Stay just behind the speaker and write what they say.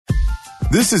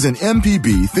This is an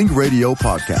MPB Think Radio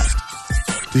podcast.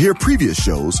 To hear previous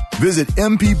shows, visit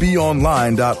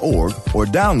mpbonline.org or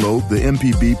download the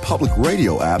MPB Public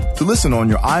Radio app to listen on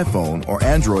your iPhone or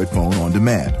Android phone on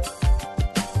demand.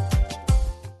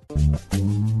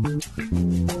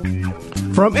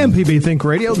 From MPB Think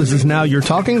Radio, this is Now You're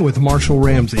Talking with Marshall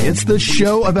Ramsey. It's the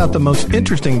show about the most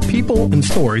interesting people and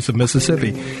stories of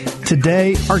Mississippi.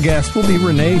 Today, our guest will be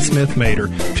Renee Smith Mader.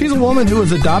 She's a woman who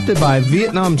was adopted by a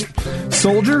Vietnam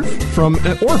soldier from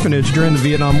an orphanage during the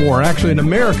Vietnam War. Actually, an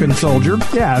American soldier.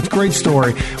 Yeah, it's a great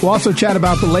story. We'll also chat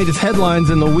about the latest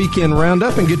headlines in the weekend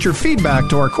roundup and get your feedback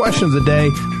to our question of the day.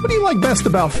 What do you like best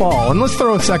about fall? And let's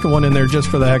throw a second one in there just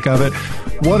for the heck of it.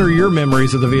 What are your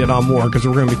memories of the Vietnam War? Because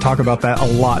we're going to be talking about that a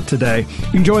lot today.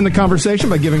 You can join the conversation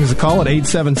by giving us a call at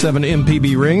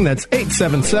 877-MPB-RING. That's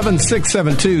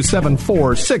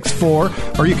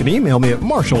 877-672-7464. Or you can email me at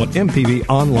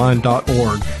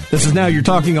marshall@mpbonline.org. This is Now You're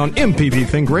Talking on MPB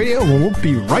Think Radio, and we'll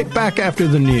be right back after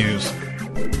the news.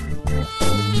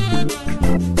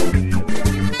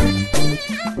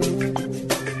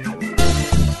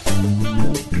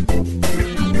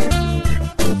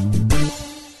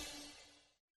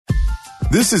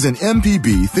 This is an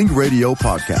MPB Think Radio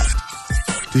podcast.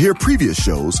 To hear previous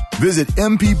shows, visit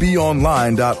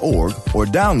mpbonline.org or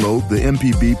download the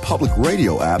MPB Public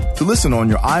Radio app to listen on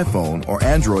your iPhone or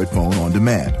Android phone on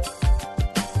demand.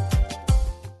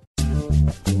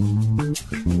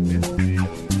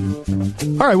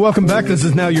 All right, welcome back. This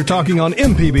is Now You're Talking on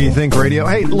MPB Think Radio.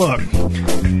 Hey, look,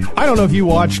 I don't know if you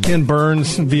watched Ken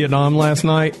Burns' Vietnam last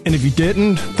night, and if you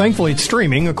didn't, thankfully it's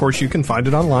streaming. Of course, you can find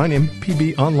it online.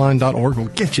 mpbonline.org will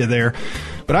get you there.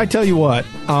 But I tell you what,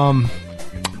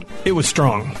 it was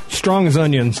strong as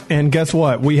onions. And guess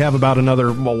what? We have about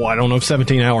another,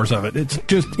 17 hours of it. It's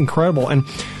just incredible. And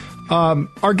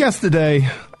our guest today,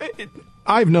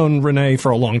 I've known Renee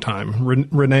for a long time.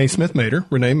 Renee Smith Mader.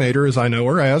 Renee Mader, as I know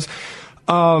her as.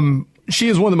 She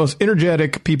is one of the most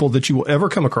energetic people that you will ever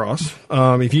come across.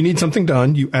 If you need something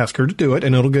done, you ask her to do it,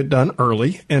 and it'll get done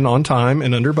early and on time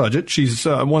and under budget. She's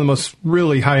one of the most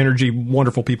really high-energy,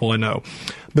 wonderful people I know.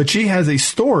 But she has a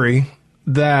story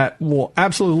that will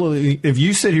absolutely, if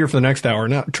you sit here for the next hour,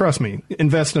 now trust me,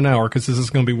 invest an hour because this is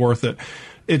going to be worth it.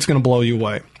 It's going to blow you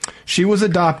away. She was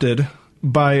adopted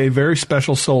by a very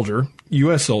special soldier,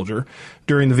 U.S. soldier,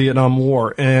 during the Vietnam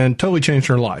War and totally changed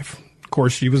her life. Of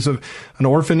course, she was an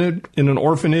orphanage, a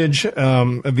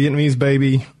Vietnamese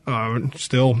baby,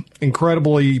 still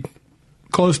incredibly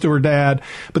close to her dad.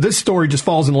 But this story just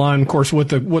falls in line, of course,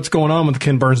 with what's going on with the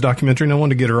Ken Burns documentary, and I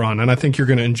wanted to get her on, and I think you're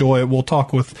going to enjoy it. We'll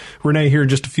talk with Renee here in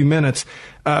just a few minutes.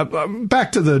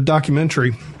 Back to the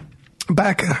documentary.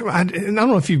 I don't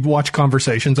know if you've watched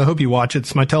Conversations. I hope you watch it.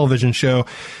 It's my television show.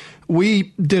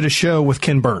 We did a show with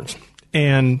Ken Burns,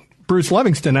 and Bruce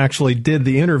Livingston actually did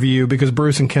the interview because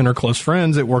Bruce and Ken are close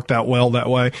friends. It worked out well that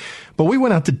way. But we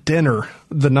went out to dinner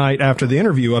the night after the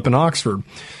interview up in Oxford.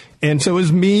 And so it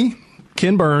was me,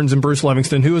 Ken Burns, and Bruce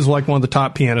Livingston, who is like one of the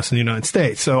top pianists in the United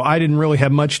States. So I didn't really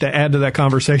have much to add to that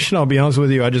conversation. I'll be honest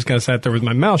with you. I just kind of sat there with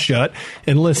my mouth shut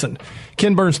and listened.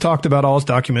 Ken Burns talked about all his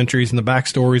documentaries and the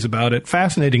backstories about it.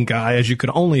 Fascinating guy, as you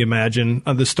could only imagine,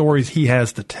 the stories he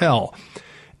has to tell.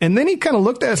 And then he kind of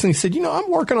looked at us and he said, I'm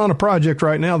working on a project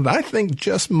right now that I think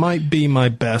just might be my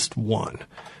best one.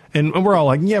 And we're all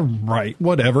like, yeah, right,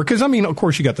 whatever. Because, of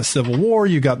course, you got the Civil War,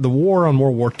 you got the war on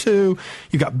World War II,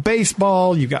 you got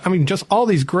baseball, just all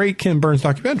these great Ken Burns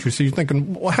documentaries. So you're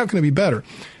thinking, well, how can it be better?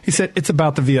 He said, it's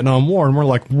about the Vietnam War. And we're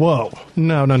like, whoa,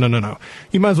 no.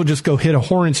 You might as well just go hit a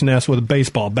hornet's nest with a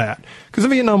baseball bat. Because the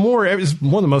Vietnam War is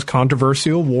one of the most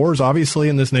controversial wars, obviously,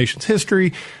 in this nation's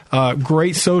history.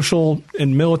 Great social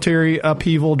and military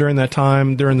upheaval during that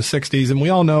time, during the 60s. And we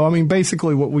all know,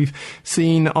 basically what we've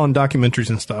seen on documentaries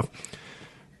and stuff.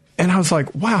 And I was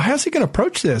like, wow, how's he going to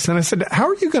approach this? And I said, how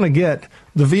are you going to get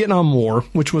the Vietnam War,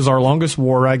 which was our longest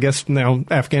war, I guess now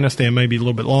Afghanistan may be a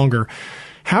little bit longer.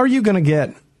 How are you going to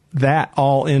get that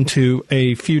all into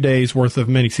a few days worth of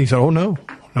minis? He said, oh, no.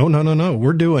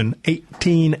 We're doing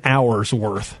 18 hours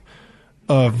worth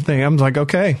of thing. I was like,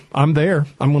 okay, I'm there.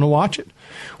 I'm going to watch it.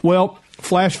 Well,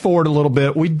 flash forward a little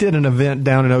bit. We did an event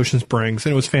down in Ocean Springs,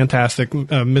 and it was fantastic.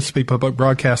 Mississippi Public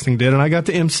Broadcasting did, and I got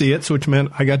to MC it, which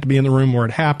meant I got to be in the room where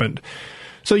it happened.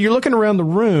 So you're looking around the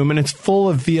room, and it's full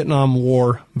of Vietnam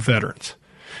War veterans.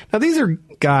 Now, these are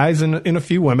guys and a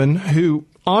few women who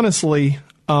honestly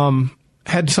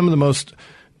had some of the most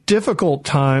difficult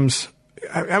times.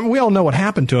 We all know what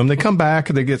happened to them. They come back,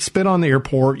 they get spit on the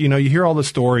airport. You hear all the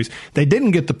stories. They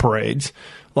didn't get the parades.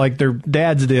 like their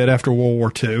dads did after World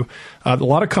War II. A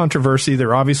lot of controversy.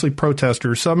 They're obviously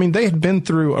protesters. So, I mean, they had been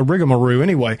through a rigmarole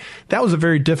anyway. That was a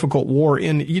very difficult war.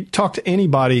 And you talk to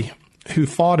anybody who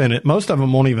fought in it, most of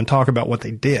them won't even talk about what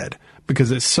they did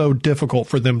because it's so difficult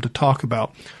for them to talk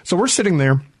about. So we're sitting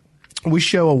there. We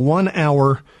show a 1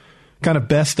 hour kind of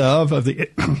best of the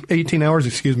 18 hours,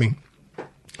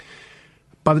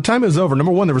 By the time it was over,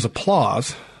 number one, there was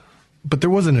applause, but there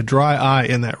wasn't a dry eye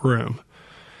in that room.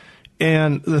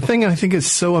 And the thing I think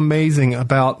is so amazing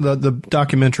about the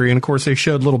documentary, and of course they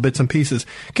showed little bits and pieces,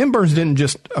 Ken Burns didn't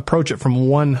just approach it from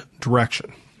one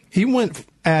direction. He went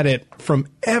at it from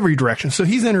every direction. So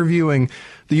he's interviewing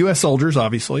the U.S. soldiers,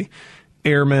 obviously,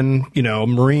 airmen,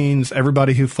 Marines,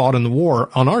 everybody who fought in the war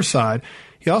on our side.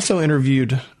 He also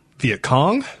interviewed Viet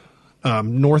Cong,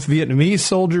 North Vietnamese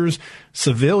soldiers,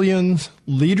 civilians,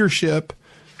 leadership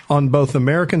on both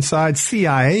American side,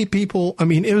 CIA people. I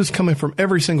mean, it was coming from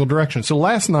every single direction. So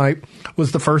last night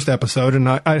was the first episode, and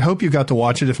I hope you got to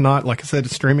watch it. If not, like I said,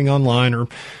 it's streaming online, or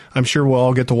I'm sure we'll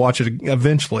all get to watch it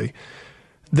eventually.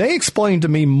 They explained to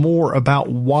me more about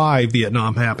why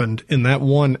Vietnam happened in that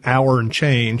 1 hour and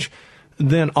change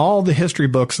than all the history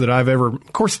books that I've ever.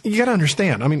 Of course, you got to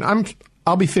understand. I mean,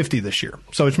 I'll be 50 this year,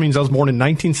 so which means I was born in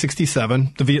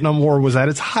 1967. The Vietnam War was at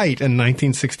its height in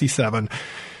 1967.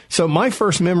 So my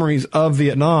first memories of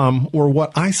Vietnam were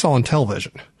what I saw on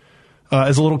television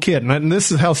as a little kid. And this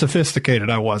is how sophisticated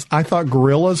I was. I thought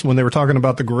gorillas, when they were talking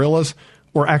about the gorillas,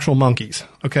 were actual monkeys.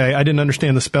 Okay. I didn't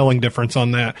understand the spelling difference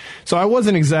on that. So I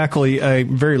wasn't exactly a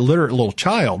very literate little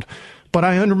child, but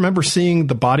I remember seeing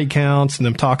the body counts and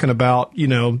them talking about,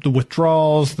 the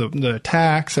withdrawals, the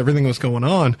attacks, everything that was going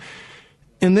on.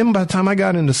 And then by the time I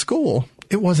got into school,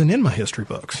 it wasn't in my history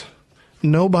books.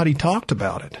 Nobody talked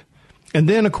about it. And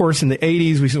then, of course, in the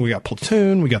 80s, we got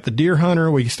Platoon, we got The Deer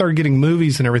Hunter, we started getting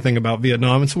movies and everything about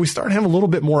Vietnam. And so we started having a little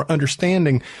bit more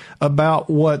understanding about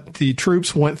what the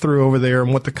troops went through over there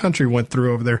and what the country went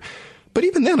through over there. But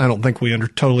even then, I don't think we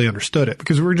totally understood it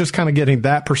because we were just kind of getting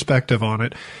that perspective on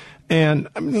it. And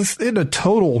I mean, it's a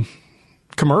total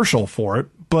commercial for it.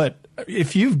 But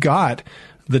if you've got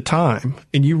the time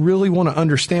and you really want to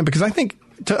understand, because I think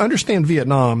to understand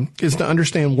Vietnam is to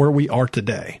understand where we are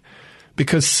today.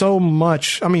 Because so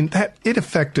much, I mean, that it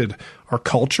affected our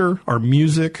culture, our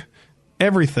music,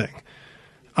 everything.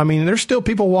 I mean, there's still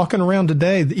people walking around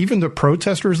today, even the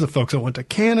protesters, the folks that went to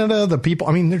Canada, the people.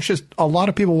 I mean, there's just a lot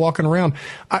of people walking around.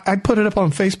 I put it up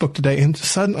on Facebook today, and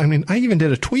suddenly, I mean, I even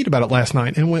did a tweet about it last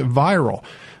night and it went viral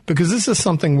because this is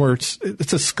something where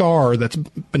it's a scar that's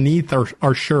beneath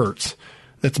our shirts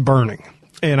that's burning.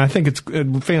 And I think it's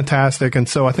fantastic. And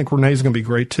so I think Renee's going to be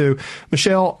great, too.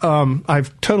 Michelle,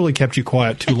 I've totally kept you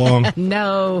quiet too long.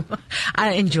 No,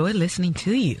 I enjoy listening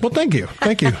to you. Well, thank you.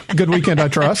 Thank you. Good weekend, I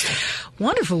trust.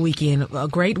 Wonderful weekend.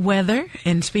 Great weather.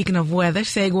 And speaking of weather,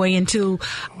 segue into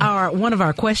one of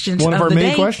our questions. One of our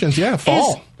main questions. Yeah,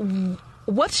 fall.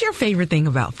 What's your favorite thing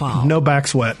about fall? No back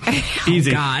sweat.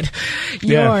 Easy. Oh, God.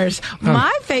 Yours. Yeah.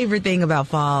 My favorite thing about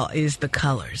fall is the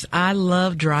colors. I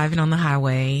love driving on the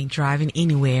highway, driving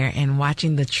anywhere, and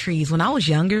watching the trees. When I was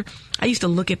younger, I used to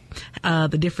look at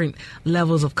the different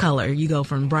levels of color. You go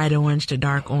from bright orange to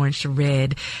dark orange to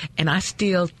red. And I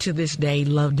still, to this day,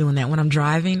 love doing that. When I'm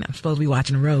driving, I'm supposed to be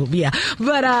watching the road. Yeah.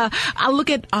 But I look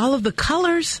at all of the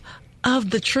colors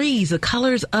of the trees, the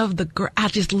colors of I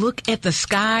just look at the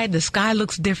sky. The sky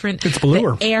looks different. It's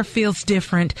bluer. The air feels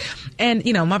different. And,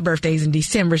 my birthday's in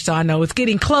December, so I know it's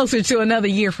getting closer to another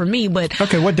year for me, but.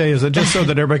 Okay, what day is it? Just so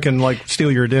that everybody can,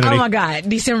 steal your identity. Oh, my God.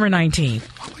 December 19th.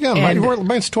 Oh, my God.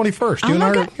 Mine's 21st. Oh,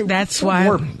 my God. That's why.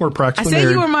 We're practically I say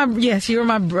married. you were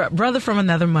my brother from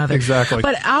another mother. Exactly.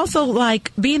 But also,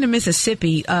 being in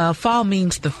Mississippi, fall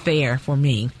means the fair for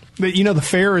me. But, the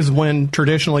fair is when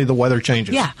traditionally the weather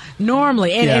changes. Yeah,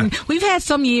 normally. And we've had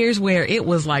some years where it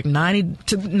was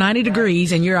 90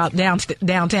 degrees and you're out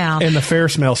downtown. And the fair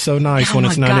smells so nice when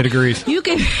it's 90 degrees. You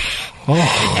can.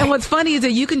 Oh. And what's funny is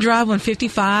that you can drive on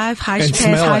 55 past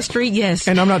High Street. Yes.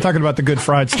 And I'm not talking about the good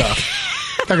fried stuff.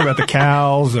 I'm talking about the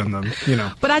cows and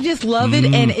the, But I just love it.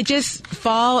 And it just,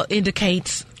 fall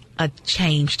indicates a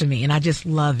change to me, and I just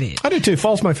love it. I do too.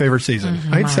 Fall's my favorite season.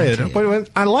 I'd say it. But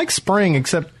I like spring,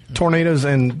 except tornadoes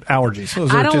and allergies.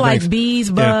 I don't like bees,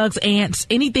 bugs, ants,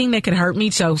 anything that could hurt me.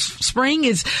 So spring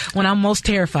is when I'm most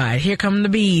terrified. Here come the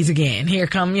bees again. Here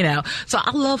come, So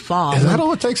I love fall. Is that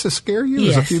all it takes to scare you?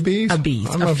 Yes, is a few bees?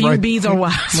 A few bees or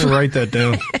wild. I'm going to write that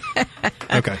down.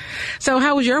 Okay. So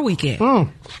how was your weekend?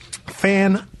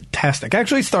 Fantastic. fantastic.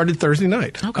 Actually, it started Thursday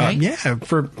night. Okay. Yeah,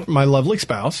 for my lovely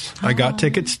spouse. I got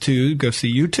tickets to go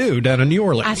see U2 down in New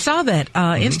Orleans. I saw that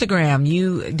Instagram.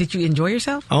 Did you enjoy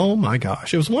yourself? Oh, my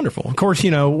gosh. It was wonderful. Of course, we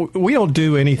don't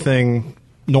do anything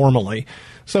normally.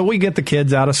 So we get the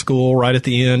kids out of school right at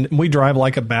the end. And we drive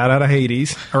like a bat out of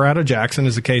Hades, or out of Jackson,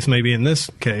 as the case may be in this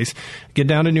case. Get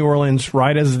down to New Orleans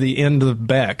right as the end of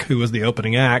Beck, who was the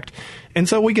opening act. And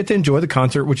so we get to enjoy the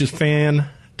concert, which is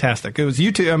fantastic. It was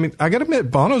U2. I mean, I got to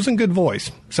admit, Bono's in good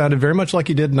voice. Sounded very much like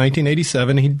he did in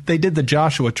 1987. They did the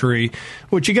Joshua Tree,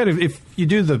 which if you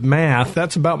do the math,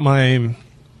 that's about my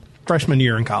freshman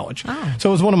year in college. Oh. So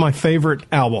it was one of my favorite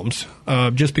albums,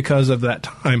 just because of that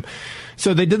time.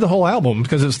 So they did the whole album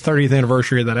because it's the 30th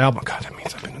anniversary of that album. God, that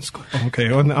means I've been in school.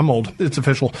 Okay, I'm old. It's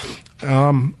official.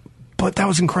 But that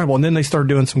was incredible. And then they started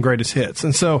doing some greatest hits.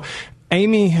 And so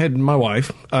Amy, my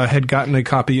wife, had gotten a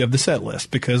copy of the set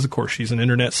list because, of course, she's an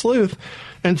internet sleuth.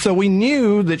 And so we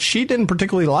knew that she didn't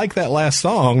particularly like that last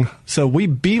song. So we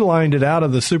beelined it out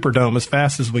of the Superdome as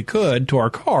fast as we could to our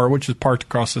car, which is parked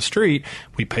across the street.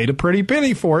 We paid a pretty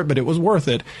penny for it, but it was worth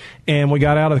it. And we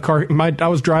got out of the car. I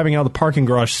was driving out of the parking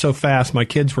garage so fast, my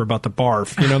kids were about to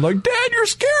barf. Like, Dad, you're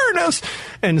scaring us.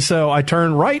 And so I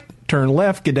turned right, turned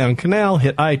left, get down Canal,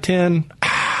 hit I-10,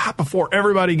 before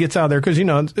everybody gets out there, because,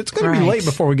 it's going to be late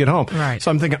before we get home. Right.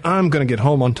 So I'm thinking, I'm going to get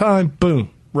home on time.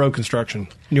 Boom. Road construction,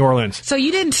 New Orleans. So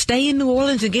you didn't stay in New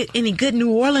Orleans and get any good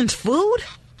New Orleans food?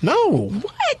 No.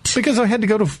 What? Because I had to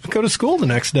go to school the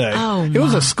next day. Oh, it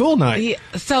was a school night. Yeah.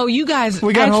 So you guys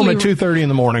we got home at 2:30 in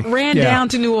the morning. Ran down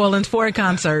to New Orleans for a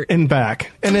concert and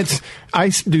back. And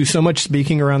I do so much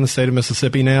speaking around the state of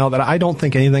Mississippi now that I don't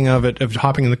think anything of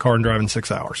hopping in the car and driving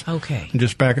 6 hours. Okay. And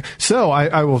just back. So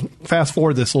I will fast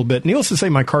forward this a little bit. Needless to say,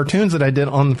 my cartoons that I did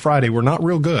on Friday were not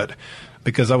real good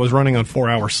because I was running on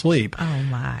 4 hours sleep. Oh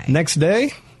my! Next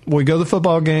day, we go to the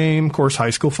football game, of course,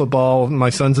 high school football. My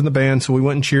son's in the band, so we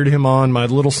went and cheered him on. My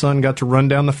little son got to run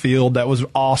down the field. That was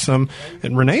awesome.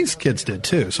 And Renee's kids did,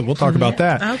 too, so we'll talk about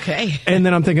that. Okay. And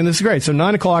then I'm thinking, this is great. So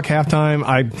 9 o'clock, halftime,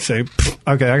 I say,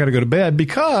 okay, I got to go to bed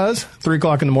because 3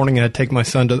 o'clock in the morning I had to take my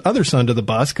other son to the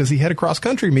bus because he had a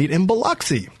cross-country meet in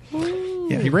Biloxi.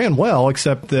 Yeah, he ran well,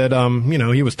 except that,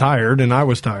 he was tired and I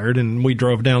was tired, and we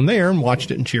drove down there and watched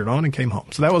it and cheered on and came home.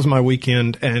 So that was my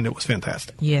weekend, and it was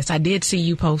fantastic. Yes, I did see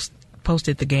you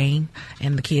posted the game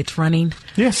and the kids running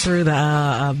through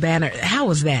the banner. How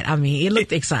was that? I mean, it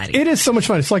looked exciting. It is so much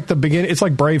fun. It's like the beginning. It's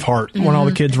like Braveheart when all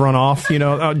the kids run off.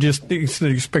 Just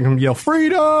expect them to yell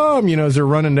freedom. As they're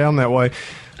running down that way.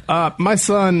 My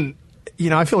son,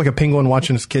 I feel like a penguin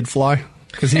watching his kid fly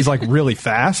because he's like really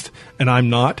fast and I'm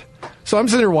not. So I'm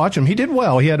sitting there watching him. He did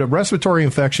well. He had a respiratory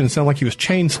infection. It sounded like he was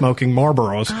chain smoking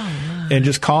Marlboros and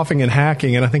just coughing and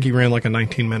hacking. And I think he ran like a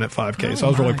 19-minute 5K. So I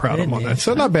was really proud of him on that.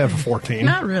 So not bad for 14.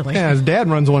 Not really. Yeah, his dad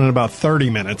runs one in about 30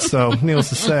 minutes. So needless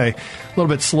to say, a little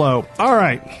bit slow. All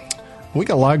right. We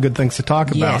got a lot of good things to talk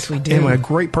about. Yes, we do. And a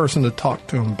great person to talk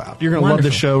to him about. You're going to love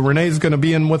the show. Renee's going to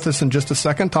be in with us in just a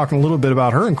second, talking a little bit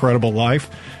about her incredible life.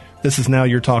 This is Now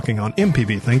You're Talking on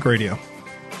MPB Think Radio.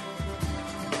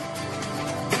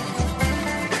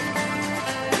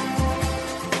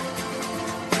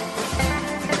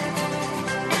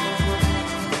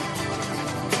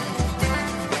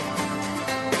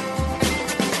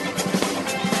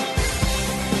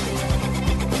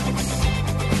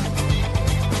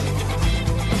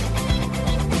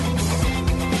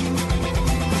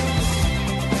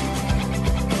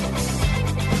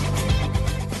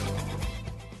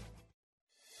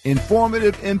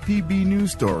 Informative MPB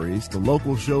news stories, the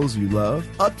local shows you love,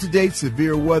 up-to-date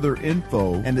severe weather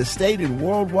info, and the state and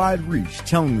worldwide reach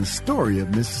telling the story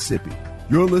of Mississippi.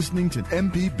 You're listening to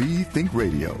MPB Think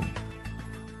Radio.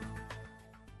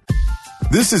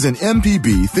 This is an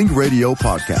MPB Think Radio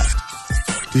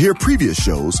podcast. To hear previous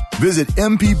shows, visit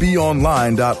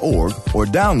mpbonline.org or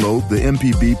download the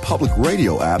MPB Public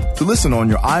Radio app to listen on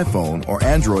your iPhone or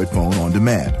Android phone on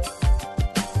demand.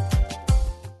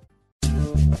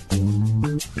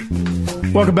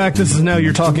 Welcome back. This is Now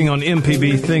You're Talking on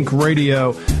MPB Think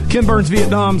Radio. Ken Burns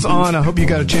Vietnam's on. I hope you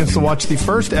got a chance to watch the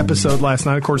first episode last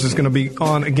night. Of course, it's going to be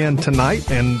on again tonight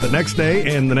and the next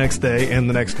day and the next day and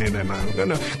the next day.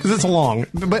 Because it's long.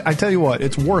 But I tell you what,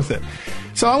 it's worth it.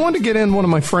 So I wanted to get in one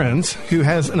of my friends who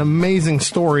has an amazing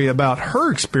story about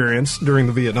her experience during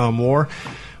the Vietnam War.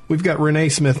 We've got Renee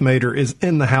Smith-Mader is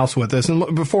in the house with us.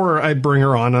 And before I bring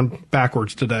her on, I'm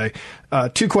backwards today.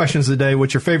 2 questions today.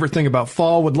 What's your favorite thing about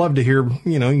fall? Would love to hear,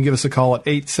 you can give us a call at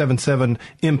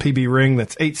 877-MPB-RING.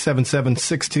 That's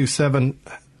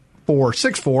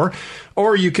 877-627-464.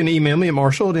 Or you can email me at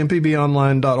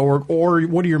marshall@mpbonline.org. Or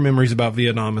what are your memories about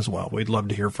Vietnam as well? We'd love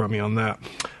to hear from you on that.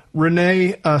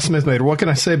 Renee Smith-Mader, what can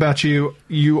I say about you?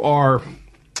 You are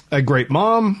a great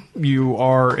mom. You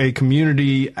are a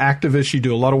community activist. You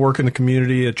do a lot of work in the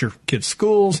community at your kids'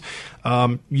 schools.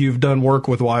 You've done work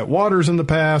with Wyatt Waters in the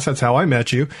past. That's how I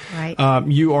met you. Right.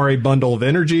 You are a bundle of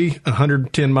energy,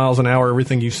 110 miles an hour,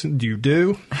 everything you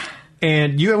do.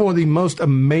 And you have one of the most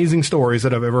amazing stories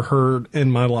that I've ever heard in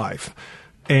my life.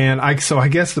 And so I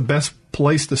guess the best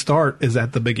place to start is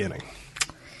at the beginning.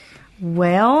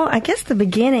 Well, I guess the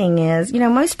beginning is,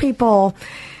 most people...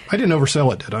 I didn't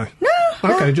oversell it, did I? No.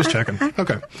 Okay, just checking.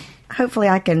 Okay. Hopefully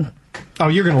I can... Oh,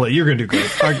 you're going to do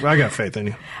good. I got faith in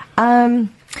you.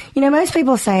 Most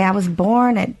people say I was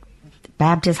born at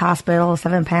Baptist Hospital,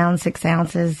 7 pounds, 6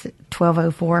 ounces,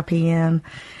 12:04 p.m.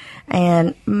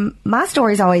 And my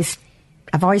story's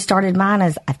I've always started mine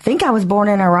as I think I was born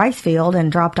in a rice field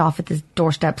and dropped off at the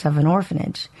doorsteps of an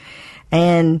orphanage.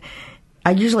 And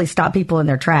I usually stop people in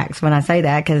their tracks when I say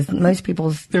that because most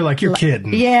people's... They're like, you're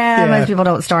kidding. Yeah, most people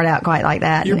don't start out quite like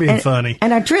that. You're being funny.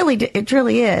 And it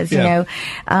truly is, Yeah.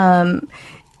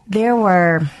 There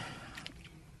were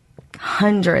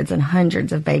hundreds and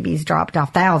hundreds of babies dropped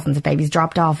off, thousands of babies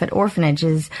dropped off at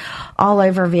orphanages all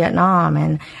over Vietnam.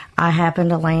 And I happened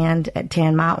to land at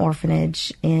Tan My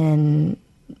Orphanage in,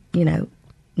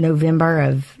 November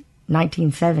of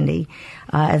 1970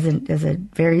 as a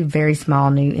very, very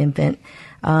small new infant.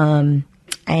 And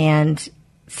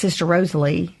Sister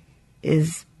Rosalie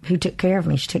is who took care of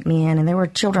me. She took me in, and there were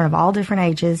children of all different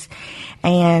ages.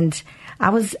 And I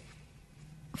was,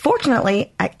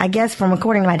 fortunately, I guess from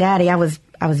according to my daddy, I was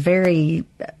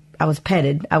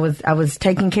petted. I was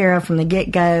taken care of from the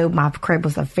get-go. My crib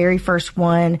was the very first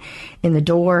one in the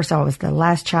door, so I was the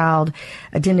last child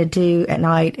attended to at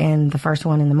night and the first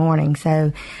one in the morning.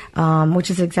 So, which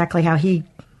is exactly how he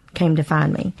came to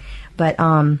find me. But,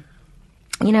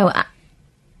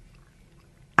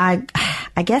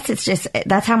 I guess it's just,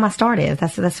 that's how my start is.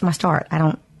 That's my start. I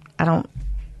don't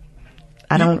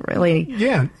really.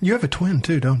 Yeah, you have a twin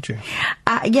too, don't you?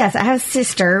 Yes, I have a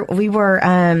sister. We were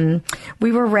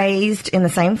raised in the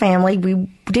same family. We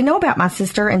didn't know about my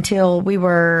sister until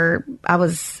the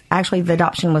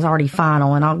adoption was already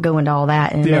final, and I'll go into all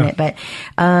that in a minute. But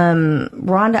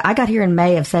Rhonda, I got here in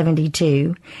May of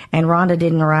 72, and Rhonda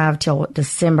didn't arrive till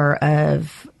December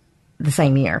of the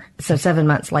same year. So 7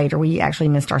 months later, we actually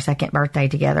missed our second birthday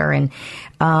together. And,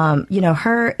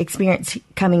 her experience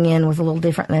coming in was a little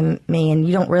different than me. And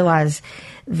you don't realize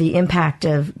the impact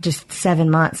of just 7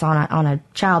 months on a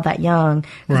child that young.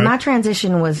 Right. My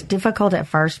transition was difficult at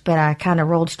first, but I kind of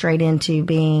rolled straight into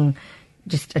being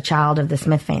just a child of the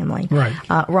Smith family. Right.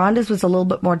 Rhonda's was a little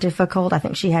bit more difficult. I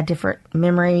think she had different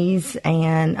memories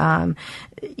and,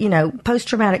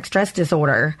 post-traumatic stress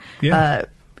disorder. Yeah.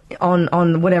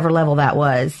 On whatever level that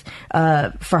was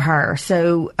for her.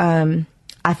 So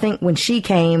I think when she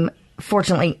came,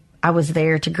 fortunately, I was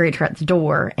there to greet her at the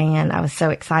door, and I was so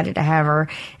excited to have her,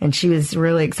 and she was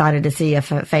really excited to see a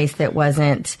face that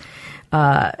wasn't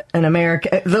an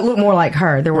American, that looked more like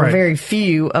her. There were Right. very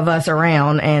few of us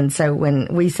around, and so when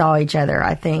we saw each other,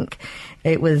 I think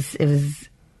it was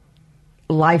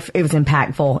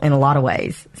impactful in a lot of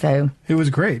ways. So It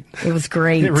was great. it was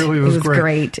great. It really was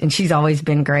great. And she's always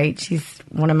been great. She's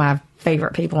one of my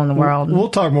favorite people in the world. We'll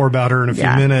talk more about her in a few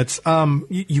Yeah. minutes.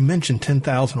 You mentioned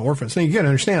 10,000 orphans. Now, you got to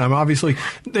understand, obviously,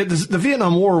 the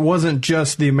Vietnam War wasn't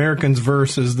just the Americans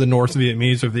versus the North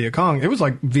Vietnamese or Viet Cong. It was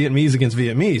like Vietnamese against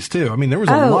Vietnamese, too. I mean, there was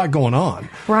a lot going on.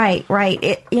 Right.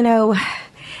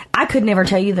 I could never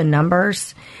tell you the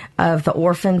numbers of the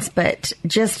orphans, but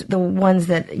just the ones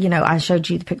that, I showed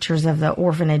you the pictures of the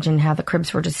orphanage and how the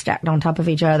cribs were just stacked on top of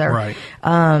each other. Right.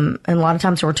 And a lot of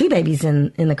times there were two babies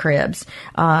in the cribs.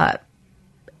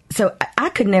 So I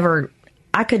can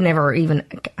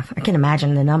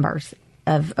imagine the numbers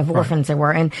of orphans there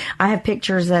were. And I have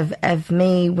pictures of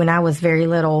me when I was very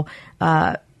little.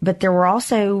 But there were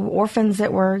also orphans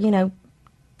that were,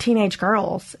 teenage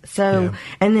girls. So,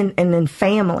 and then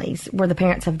families where the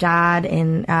parents have died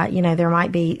and,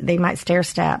 they might stair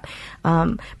step.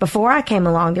 Before I came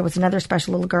along, there was another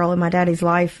special little girl in my daddy's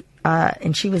life,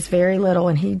 and she was very little,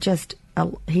 and he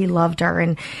loved her,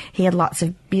 and he had lots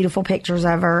of beautiful pictures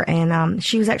of her, and,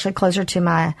 she was actually closer to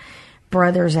my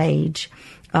brother's age.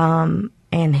 And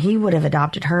he would have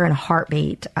adopted her in a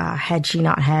heartbeat, had she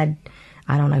not had,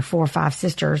 4 or 5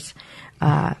 sisters,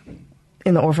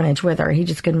 in the orphanage with her. He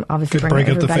just couldn't obviously bring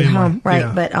everybody home. Right.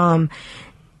 Yeah.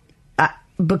 But,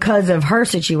 because of her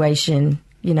situation,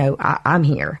 I'm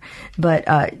here,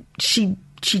 but, she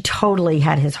totally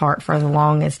had his heart for the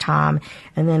longest time.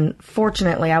 And then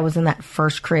fortunately I was in that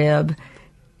first crib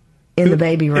in the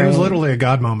baby room. It was literally a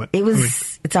God moment. It was.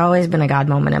 It's always been a God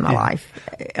moment in my life,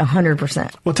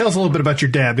 100%. Well, tell us a little bit about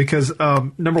your dad, because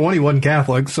number one, he wasn't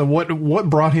Catholic. So what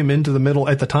brought him into the middle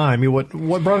at the time? What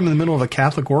brought him in the middle of a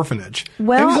Catholic orphanage?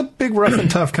 Well, he was a big, rough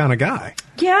and tough kind of guy.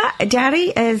 Yeah,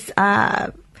 Daddy is.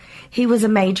 He was a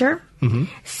major,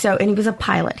 so, and he was a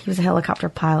pilot. He was a helicopter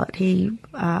pilot. He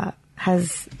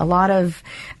has a lot of.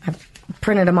 I've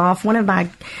printed him off. One of my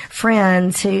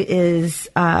friends who is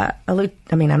a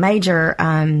major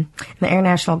in the Air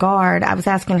National Guard, I was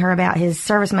asking her about his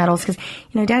service medals because,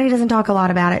 Daddy doesn't talk a lot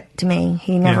about it to me.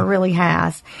 He never really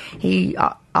has. He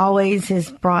always has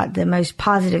brought the most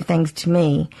positive things to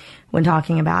me when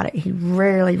talking about it. He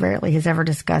rarely has ever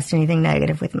discussed anything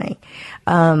negative with me.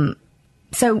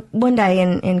 So one day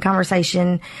in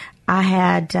conversation, I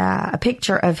had a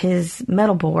picture of his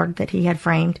medal board that he had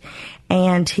framed,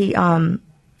 and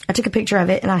I took a picture of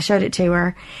it and I showed it to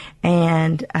her,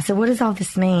 and I said, "What does all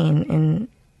this mean?" And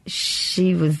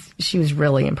she was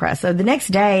really impressed. So the next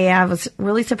day, I was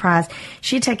really surprised.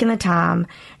 She had taken the time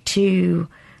to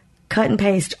cut and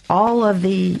paste all of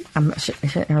the I'm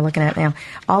sitting here looking at it now,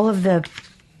 all of the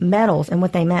medals and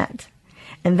what they meant,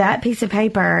 and that piece of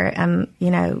paper,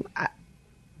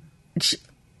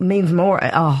 means more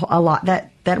a lot.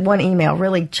 That one email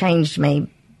really changed me,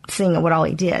 seeing what all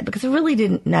he did, because I really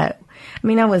didn't know. I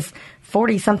mean, I was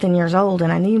 40-something years old,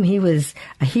 and I knew he was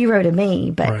a hero to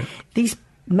me, but these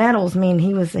medals mean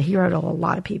he was a hero to a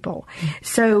lot of people.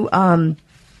 So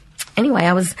anyway,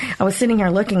 I was sitting here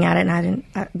looking at it, and I didn't.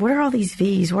 What are all these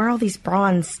V's? Where are all these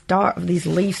bronze these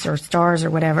leaves or stars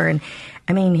or whatever? And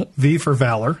I mean, V for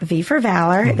valor. V for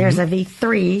valor. Mm-hmm. There's a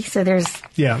V3. So there's,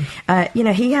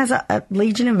 he has a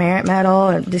Legion of Merit medal,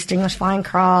 a Distinguished Flying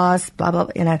Cross, blah, blah,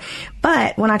 blah,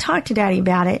 But when I talked to Daddy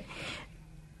about it,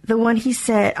 the one he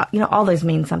said, all those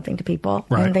mean something to people.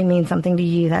 Right. And they mean something to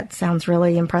you. That sounds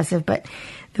really impressive. But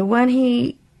the one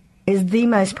he is the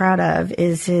most proud of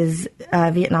is his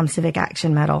Vietnam Civic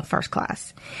Action Medal, first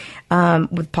class,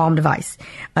 with palm device.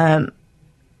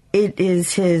 It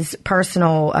is his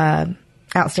personal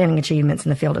outstanding achievements in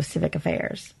the field of civic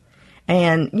affairs.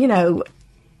 And,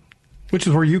 which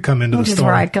is where you come into the story. Which is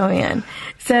where I come in.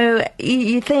 So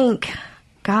you think,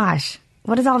 gosh,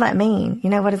 what does all that mean?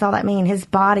 What does all that mean? His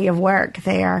body of work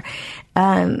there.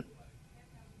 I'm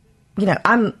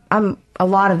a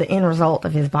lot of the end result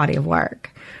of his body of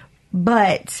work.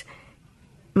 But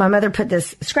my mother put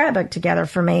this scrapbook together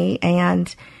for me,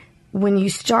 and when you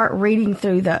start reading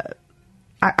through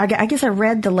I guess I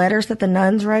read the letters that the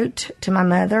nuns wrote to my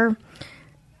mother,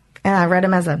 and I read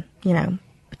them as a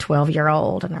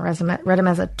 12-year-old, and I read them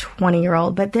as a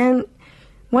 20-year-old. But then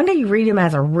one day you read them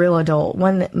as a real adult,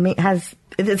 one that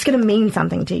it's going to mean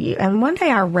something to you. And one day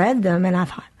I read them, and I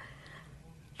thought,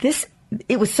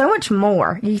 it was so much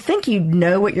more. You think you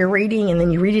know what you're reading, and then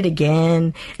you read it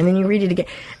again, and then you read it again.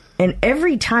 And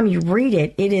every time you read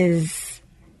it,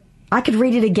 I could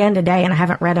read it again today, and I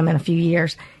haven't read them in a few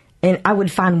years. And I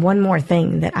would find one more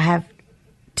thing that I have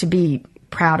to be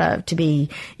proud of, to be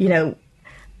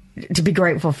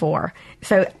grateful for.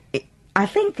 So I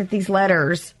think that these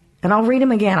letters, and I'll read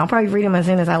them again. I'll probably read them as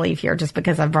soon as I leave here, just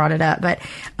because I brought it up. But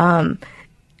I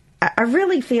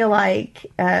really feel like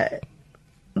when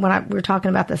we were talking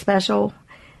about the special,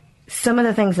 some of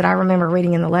the things that I remember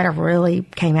reading in the letter really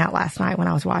came out last night when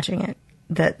I was watching it,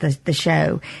 the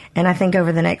show. And I think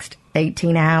over the next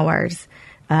 18 hours,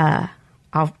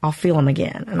 I'll feel them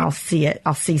again, and I'll see it.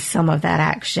 I'll see some of that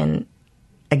action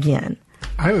again.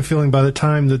 I have a feeling by the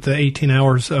time that the 18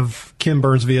 hours of Ken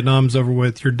Burns Vietnam's over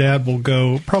with, your dad will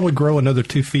probably grow another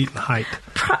 2 feet in height.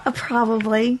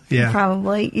 Probably. Yeah.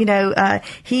 Probably.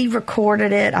 He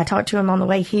recorded it. I talked to him on the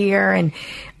way here, and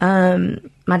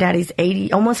my daddy's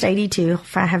almost 82.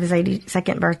 I have his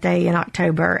 82nd birthday in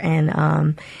October,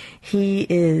 and he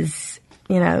is,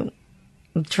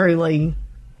 truly,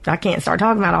 I can't start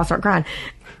talking about it. I'll start crying.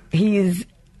 He's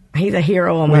a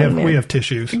hero among men. We have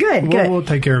tissues. Good. We'll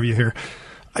take care of you here.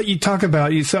 You talk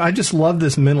about so I just love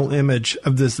this mental image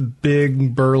of this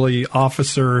big burly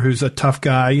officer who's a tough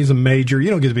guy. He's a major. You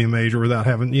don't get to be a major without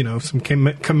having some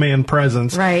command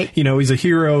presence. Right. He's a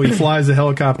hero. He flies the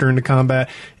helicopter into combat.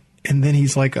 And then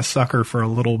he's like a sucker for a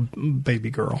little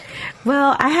baby girl.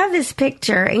 Well, I have this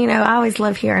picture. I always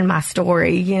love hearing my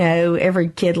story. Every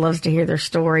kid loves to hear their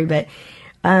story, but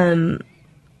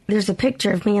there's a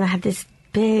picture of me, and I have this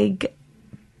big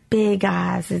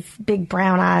eyes, this big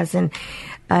brown eyes, and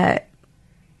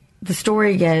the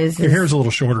story goes... Your hair's a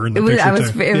little shorter in the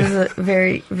picture, It was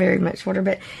very, very much shorter,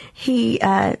 but he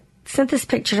sent this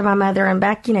picture to my mother, and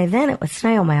back, then it was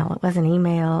snail mail. It wasn't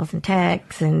emails and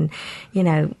texts and,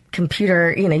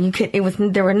 computer,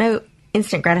 there were no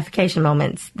instant gratification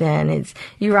moments then. It's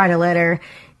you write a letter,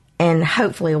 and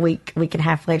hopefully a week and a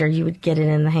half later, you would get it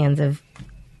in the hands of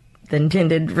the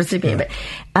intended recipient. Yeah.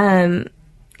 But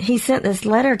he sent this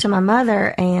letter to my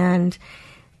mother, and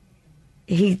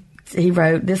he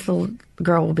wrote, "This little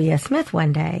girl will be a Smith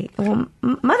one day." Well,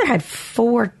 mother had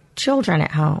 4 children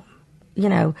at home,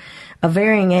 of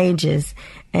varying ages,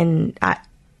 and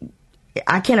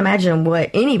I can't imagine what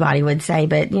anybody would say,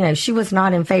 but she was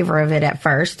not in favor of it at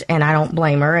first, and I don't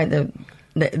blame her.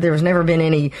 There was never been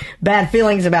any bad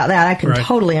feelings about that. I can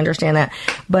totally understand that,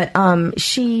 but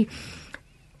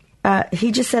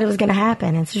he just said it was going to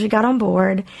happen, and so she got on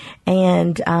board,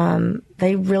 and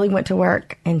they really went to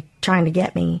work and trying to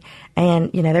get me,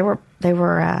 and they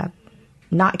were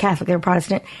not Catholic, they were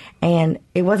Protestant, and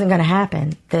it wasn't going to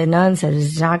happen. The nun said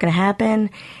it's not going to happen.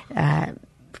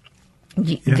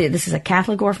 This is a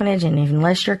Catholic orphanage, and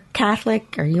unless you're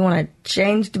Catholic or you want to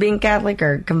change to being Catholic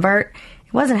or convert,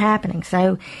 it wasn't happening.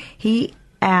 So he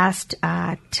asked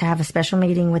to have a special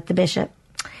meeting with the bishop,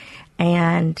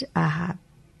 and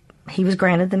he was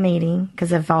granted the meeting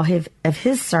because of all his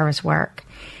service work.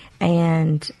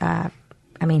 And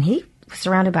he was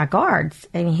surrounded by guards.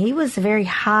 He was a very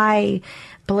high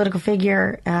political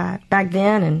figure back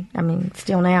then, and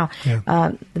still now.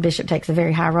 Yeah. The bishop takes a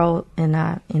very high role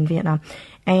in Vietnam,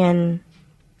 and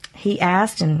he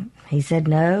asked, and he said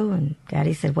no, and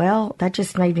Daddy said, "Well, that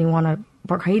just made me want to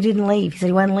work." He didn't leave. He said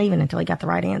he wasn't leaving until he got the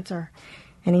right answer,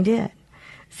 and he did.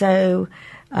 So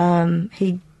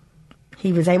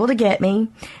he was able to get me,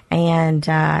 and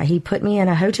he put me in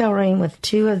a hotel room with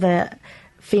 2 of the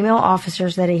female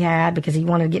officers that he had because he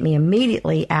wanted to get me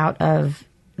immediately out of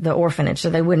the orphanage so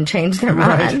they wouldn't change their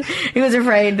mind. He was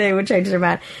afraid they would change their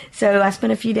mind. So I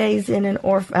spent a few days in in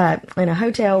a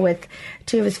hotel with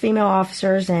 2 of his female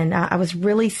officers, and I was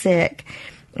really sick.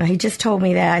 He just told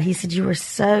me that. He said, "You were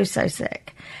so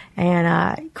sick."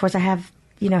 And of course I have,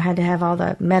 had to have all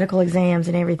the medical exams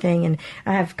and everything, and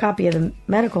I have a copy of the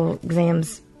medical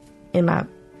exams in my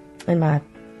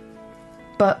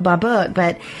book.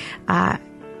 But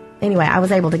anyway, I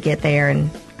was able to get there, and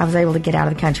I was able to get out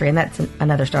of the country, and that's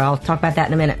another story. I'll talk about that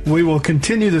in a minute. We will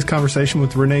continue this conversation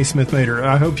with Renee Smith-Mader.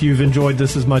 I hope you've enjoyed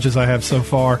this as much as I have so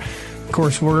far. Of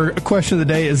course, a question of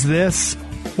the day is this: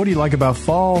 what do you like about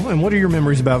fall, and what are your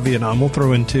memories about Vietnam? We'll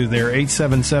throw in 2 there,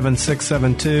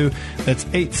 877-672. That's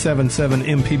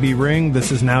 877-MPB-RING.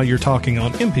 This is Now You're Talking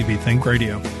on MPB Think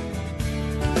Radio.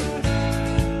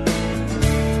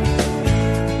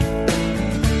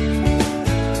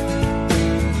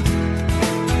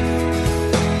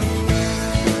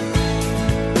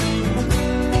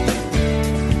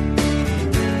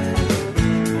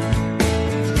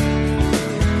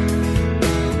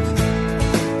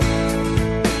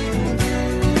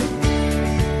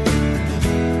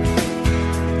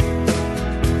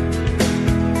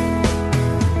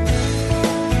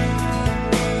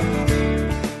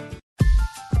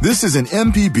 This is an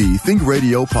MPB Think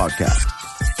Radio podcast.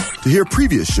 To hear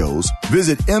previous shows,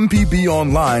 visit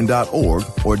mpbonline.org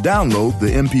or download the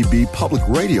MPB Public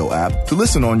Radio app to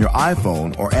listen on your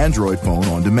iPhone or Android phone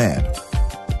on demand.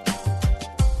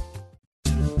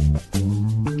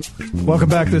 Welcome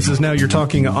back. This is Now You're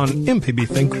Talking on MPB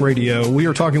Think Radio. We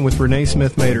are talking with Renee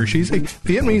Smith-Mader. She's a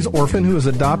Vietnamese orphan who was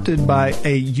adopted by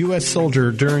a U.S.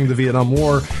 soldier during the Vietnam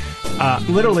War.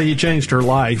 Literally, he changed her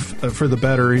life for the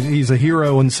better. He's a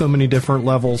hero in so many different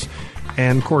levels.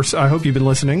 And, of course, I hope you've been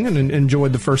listening and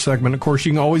enjoyed the first segment. Of course,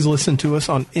 you can always listen to us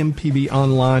on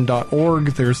mpbonline.org.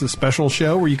 There's the special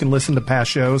show where you can listen to past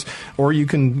shows, or you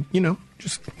can,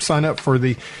 just sign up for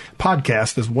the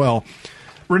podcast as well.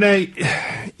 Renee,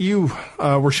 you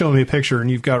were showing me a picture, and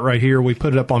you've got right here. We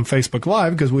put it up on Facebook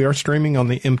Live because we are streaming on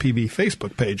the MPB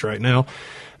Facebook page right now.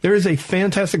 There is a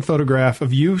fantastic photograph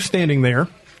of you standing there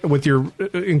with your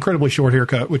incredibly short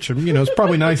haircut, which, is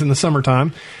probably nice in the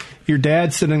summertime. Your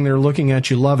dad sitting there looking at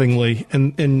you lovingly,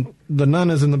 and the nun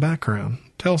is in the background.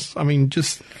 Tell us, when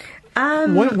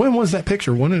was that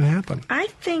picture? When did it happen? I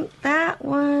think that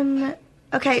one,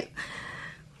 okay,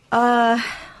 my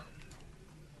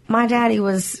daddy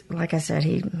was, like I said,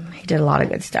 he did a lot of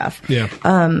good stuff. Yeah.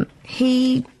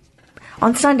 He,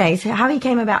 on Sundays, how he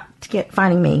came about to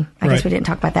finding me, I guess we didn't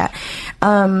talk about that.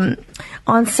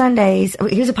 On Sundays,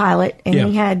 he was a pilot, and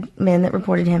he had men that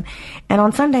reported him. And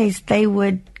on Sundays, they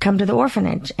would come to the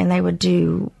orphanage, and they would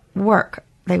do work.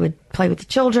 They would play with the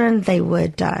children. They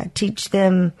would teach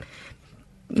them,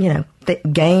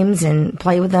 games and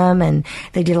play with them. And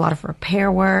they did a lot of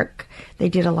repair work. They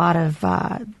did a lot of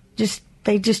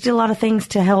they just did a lot of things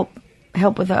to help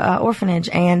help with the orphanage,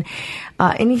 and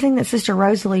anything that Sister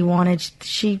Rosalie wanted,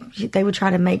 they would try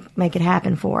to make it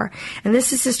happen for her. And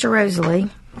this is Sister Rosalie.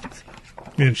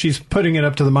 And she's putting it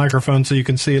up to the microphone so you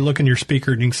can see it. Look in your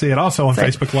speaker and you can see it also on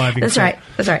Facebook Live. That's right.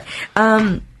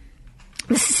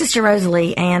 This is Sister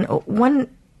Rosalie, and one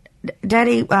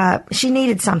Daddy, she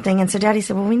needed something, and so Daddy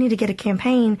said, well, we need to get a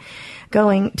campaign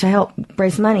going to help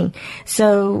raise money.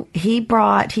 So he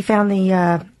found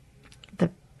the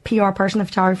PR person, the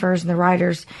photographers, and the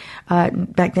writers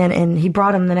back then, and he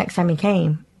brought them the next time he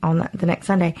came on the next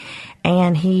Sunday,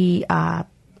 and he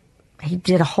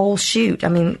did a whole shoot. I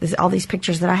mean, all these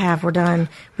pictures that I have were done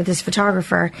with this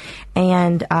photographer,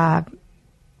 and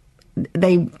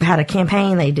they had a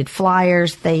campaign. They did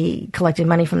flyers. They collected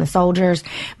money from the soldiers.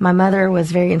 My mother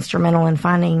was very instrumental in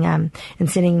finding and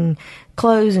sending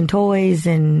clothes and toys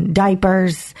and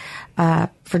diapers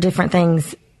for different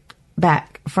things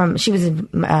back from. She was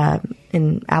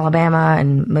in Alabama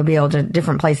and Mobile, to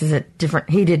different places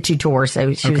he did 2 tours,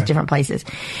 so she was different places.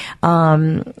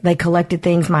 They collected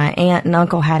things. My aunt and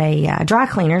uncle had a dry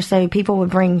cleaner, so people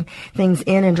would bring things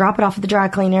in and drop it off at the dry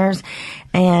cleaners,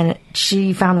 and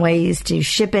she found ways to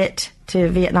ship it to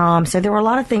Vietnam. So there were a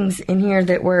lot of things in here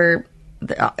that were,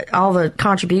 all the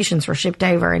contributions were shipped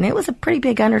over, and it was a pretty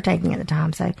big undertaking at the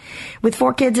time. So with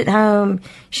 4 kids at home,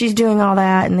 she's doing all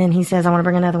that, and then he says, I want to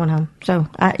bring another one home. So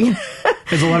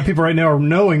as a lot of people right now are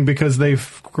knowing, because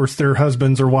of course, their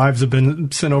husbands or wives have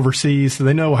been sent overseas, so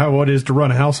they know how it is to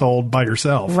run a household by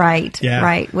yourself. Right. Yeah.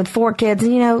 Right. With 4 kids,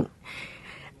 and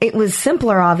it was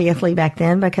simpler, obviously, back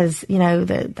then, because,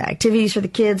 the activities for the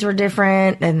kids were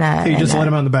different, and you just let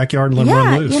them out in the backyard and let them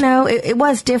run loose. It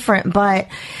was different, but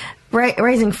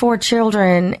raising 4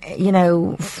 children,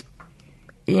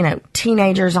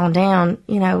 teenagers on down,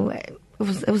 it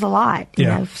was a lot. You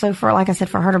know? So like I said,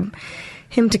 for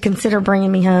him to consider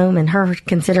bringing me home, and her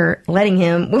consider letting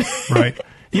him. Right.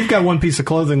 You've got one piece of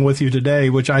clothing with you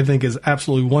today, which I think is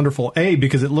absolutely wonderful.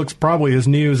 Because it looks probably as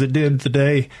new as it did the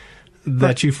day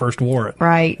that you first wore it.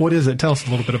 Right. What is it? Tell us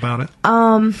a little bit about it.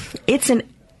 It's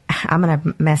I'm going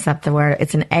to mess up the word.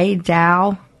 It's an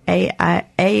Aoida.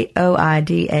 Aoidao.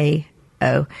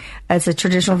 It's a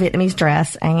traditional Vietnamese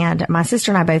dress, and my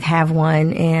sister and I both have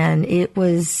one, and it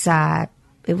was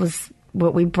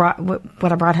what we brought,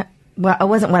 what I brought. Well, it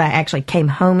wasn't what I actually came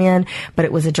home in, but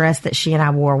it was a dress that she and I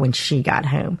wore when she got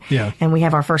home. Yeah. And we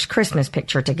have our first Christmas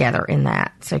picture together in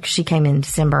that. So she came in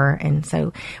December, and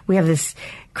so we have this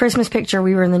Christmas picture.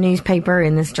 We were in the newspaper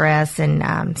in this dress,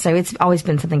 and so it's always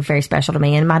been something very special to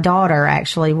me. And my daughter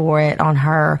actually wore it on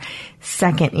her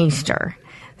second Easter.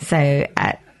 So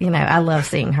I love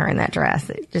seeing her in that dress.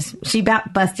 She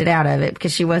about busted out of it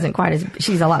because she wasn't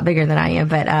she's a lot bigger than I am,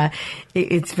 but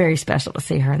it's very special to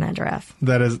see her in that dress.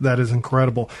 That is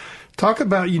incredible. Talk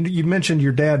about, you mentioned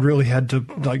your dad really had to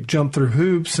jump through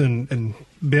hoops and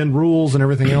bend rules and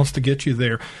everything else to get you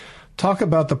there. Talk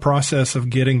about the process of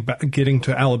getting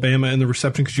to Alabama and the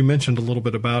reception, because you mentioned a little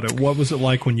bit about it. What was it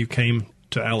like when you came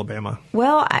to Alabama?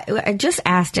 Well, I just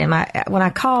asked him. When I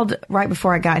called right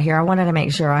before I got here, I wanted to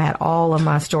make sure I had all of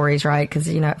my stories right, because,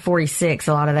 at 46,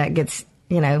 a lot of that gets,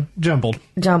 jumbled.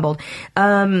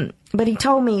 But he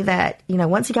told me that,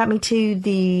 once he got me to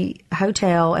the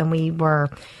hotel and he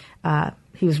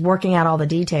was working out all the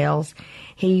details,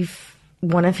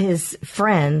 one of his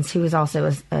friends, who was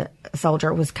also a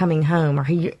soldier, was coming home, or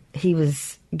he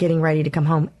was getting ready to come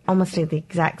home almost at the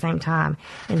exact same time,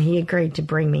 and he agreed to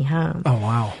bring me home. Oh,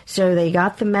 wow. So they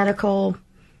got the medical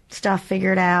stuff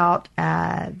figured out.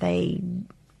 They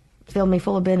filled me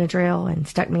full of Benadryl and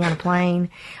stuck me on a plane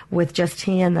with just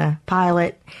he and the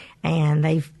pilot, and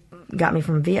they got me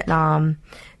from Vietnam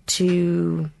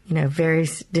to,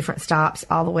 various different stops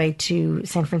all the way to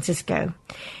San Francisco.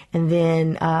 And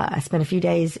then I spent a few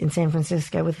days in San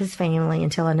Francisco with his family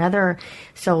until another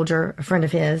soldier, a friend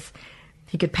of his,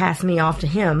 he could pass me off to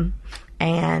him.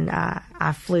 And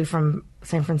I flew from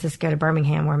San Francisco to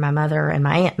Birmingham, where my mother and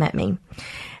my aunt met me.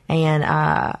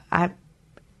 And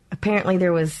apparently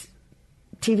there was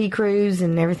TV crews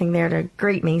and everything there to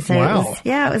greet me. So wow.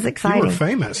 It was exciting. You were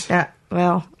famous.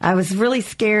 Well, I was really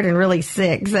scared and really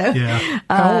sick. So yeah.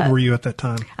 How old were you at that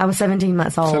time? I was 17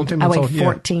 months old. 17 months I weighed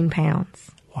 14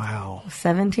 pounds. Wow.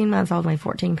 17 months old, weighed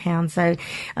 14 pounds. So,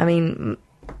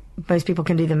 most people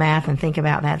can do the math and think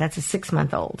about that. That's a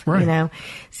 6-month-old, right.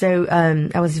 So,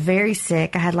 I was very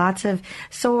sick. I had lots of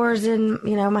sores in,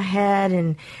 my head,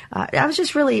 and I was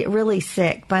just really, really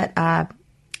sick. But I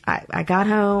got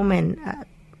home, and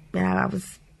I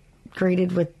was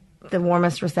greeted with the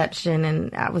warmest reception,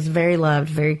 and I was very loved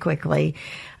very quickly.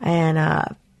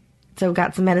 And so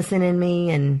got some medicine in me,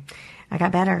 and I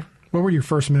got better. What were your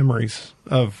first memories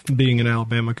of being in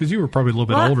Alabama? Because you were probably a little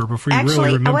bit older before you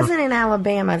really remember. I wasn't in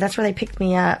Alabama. That's where they picked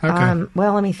me up. Okay.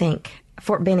 Well, let me think.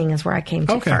 Fort Benning is where I came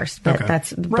to first. But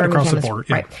that's right across the border.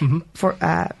 Yeah. Right.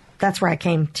 Mm-hmm. That's where I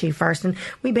came to first. And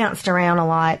we bounced around a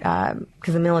lot because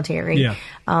of the military. Yeah.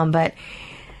 But,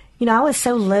 you know, I was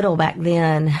so little back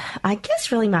then. I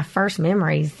guess really my first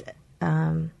memories,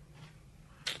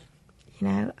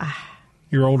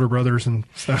 your older brothers and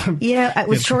stuff. Yeah, it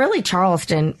was really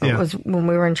Charleston. Yeah. It was when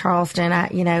we were in Charleston. I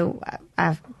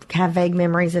have vague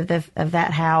memories of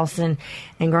that house and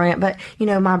growing up. But, you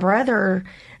know, my brother,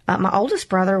 my oldest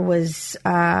brother was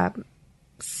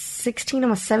 16,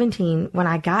 almost 17 when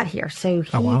I got here. So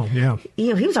he,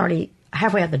 he was already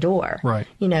halfway out the door. Right.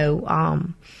 You know,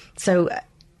 so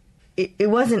it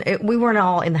wasn't, we weren't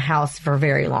all in the house for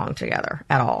very long together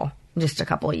at all, just a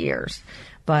couple of years.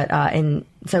 But, and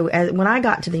so when I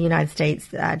got to the United States,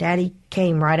 Daddy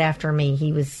came right after me.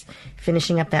 He was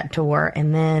finishing up that tour,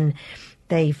 and then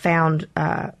they I found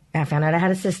out I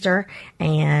had a sister,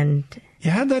 and...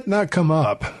 Yeah, how'd that not come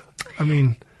up? I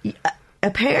mean...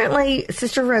 Apparently,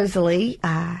 Sister Rosalie,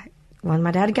 when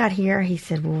my dad got here, he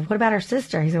said, well, what about her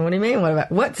sister? He said, what do you mean?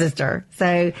 What sister?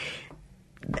 So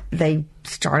they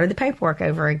started the paperwork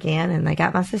over again, and they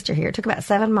got my sister here. It took about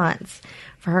 7 months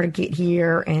for her to get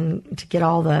here and to get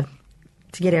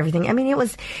everything. I mean,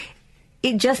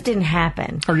 it just didn't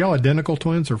happen. Are y'all identical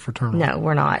twins or fraternal? No,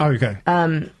 we're not. Oh, okay.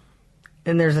 And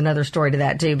there's another story to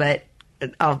that too, but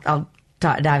I'll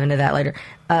dive into that later.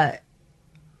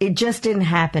 It just didn't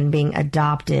happen being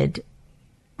adopted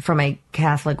from a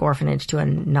Catholic orphanage to a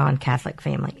non-Catholic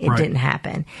family. It didn't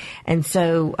happen. And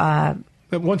so...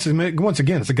 once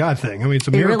again, it's a God thing. I mean, it's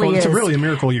a miracle. Really it's really a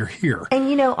miracle you're here.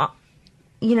 And, you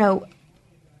know,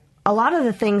 a lot of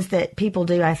the things that people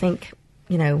do, I think,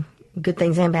 you know, good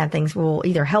things and bad things will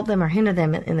either help them or hinder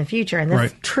them in the future. And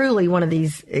that's truly one of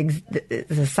these, is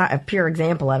a pure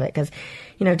example of it. Because,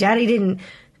 you know, Daddy didn't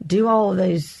do all of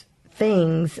those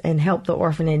things and help the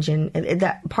orphanage, and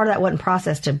that part of that wasn't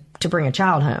processed to bring a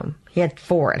child home. He had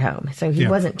 4 at home, so he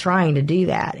wasn't trying to do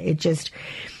that. It just,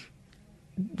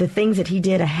 the things that he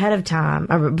did ahead of time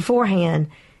or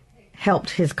beforehand helped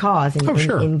his cause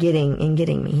in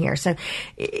getting me here. So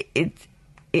it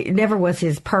never was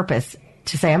his purpose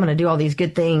to say, I'm going to do all these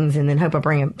good things and then hope I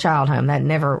bring a child home. That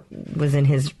never was in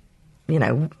his, you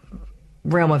know,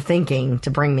 realm of thinking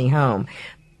to bring me home.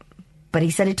 But he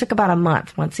said it took about a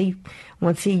month. Once he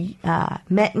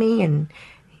met me and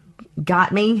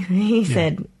got me, he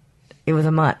said it was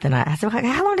a month. And I said,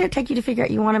 how long did it take you to figure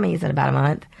out you wanted me? He said, about a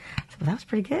month. I said, well, that was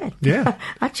pretty good. Yeah.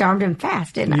 I charmed him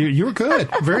fast, didn't I? You were good.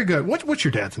 Very good. What's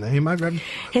your dad's name?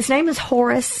 His name is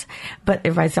Horace, but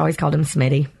everybody's always called him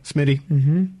Smitty. Smitty?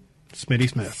 Mm-hmm. Smitty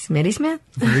Smith. Smitty Smith.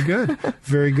 Very good.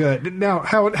 Very good. Now,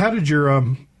 how did your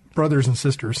brothers and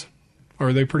sisters,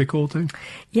 are they pretty cool too?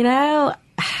 You know...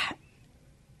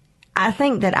 I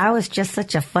think that I was just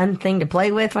such a fun thing to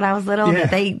play with when I was little that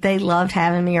they loved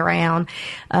having me around.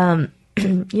 You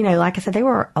know, like I said,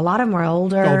 a lot of them were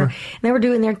older. And they were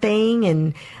doing their thing,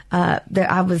 and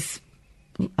I was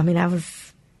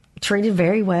treated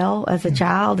very well as a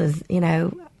child. As you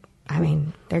know, I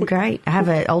mean, they're great. I have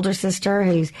an older sister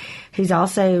who's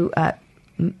also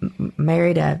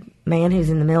married a man who's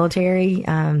in the military.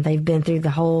 They've been through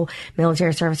the whole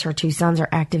military service. Her 2 sons are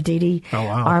active duty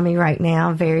Army right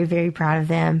now. Very, very proud of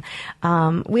them.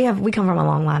 We come from a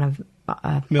long line of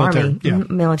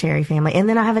military family. And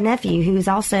then I have a nephew who's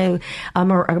also a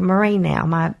Marine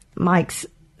now. Mike's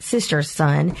sister's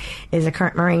son is a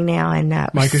current Marine now, and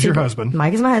Mike is your husband.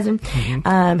 Mike is my husband.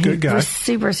 Mm-hmm. Good guy. We're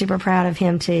super, super proud of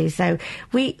him too. So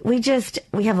we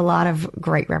have a lot of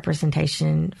great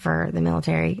representation for the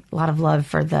military. A lot of love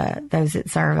for those that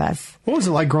serve us. What was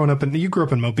it like growing up you grew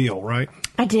up in Mobile, right?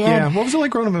 I did. Yeah. What was it like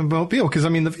growing up in Mobile? Because I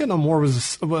mean, the Vietnam War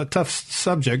was a tough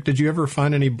subject. Did you ever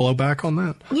find any blowback on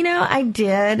that? You know, I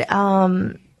did.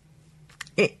 I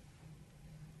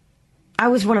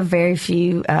was one of very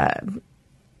few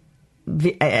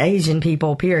Asian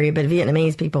people, period, but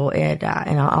Vietnamese people in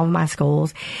all of my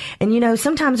schools. And, you know,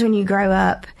 sometimes when you grow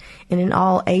up in an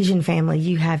all Asian family,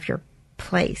 you have your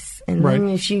place. And then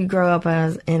if you grow up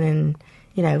in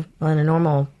a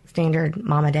normal standard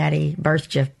mama, daddy,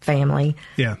 birthed you family,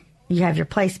 you have your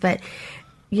place. But,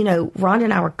 you know, Rhonda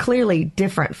and I were clearly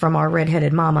different from our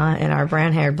redheaded mama and our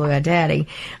brown-haired, blue-eyed daddy.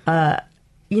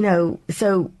 You know,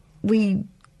 so we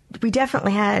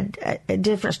definitely had a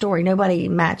different story. Nobody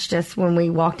matched us when we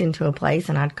walked into a place,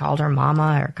 and I'd called her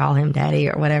mama or call him daddy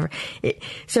or whatever.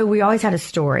 So we always had a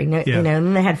story, you know, and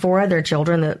then they had 4 other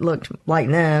children that looked like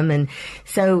them. And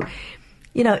so,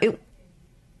 you know,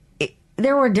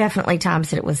 there were definitely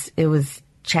times that it was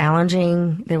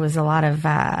challenging. There was a lot of,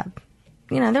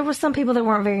 there were some people that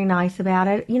weren't very nice about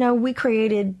it. We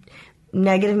created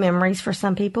negative memories for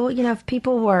some people. If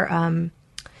people were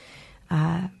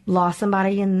lost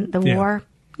somebody in the war,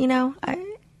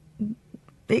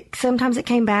 sometimes it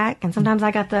came back, and sometimes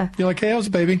I got the... You're like, hey, I was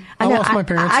a baby. I lost my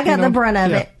parents. I got the brunt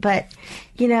of it, but,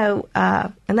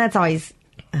 and that's always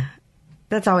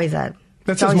a...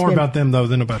 That says more about them, though,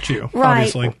 than about you,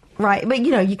 obviously. Right, but,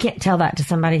 you can't tell that to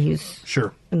somebody who's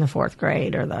sure in the 4th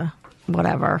grade or the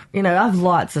whatever. I have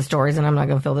lots of stories, and I'm not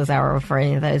going to fill this hour for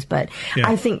any of those, but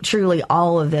I think truly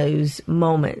all of those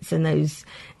moments and those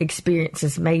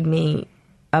experiences made me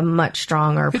a much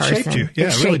stronger person. It shaped you. Yeah,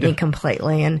 it shaped me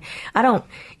completely. And I don't,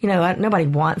 nobody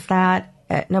wants that.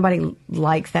 Nobody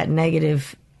likes that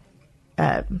negative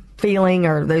feeling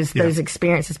or those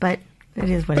experiences, but it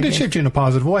is what it is. But it shaped you in a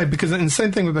positive way, because, and the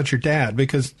same thing about your dad,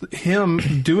 because him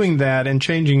doing that and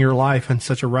changing your life in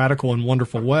such a radical and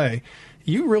wonderful way,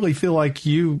 you really feel like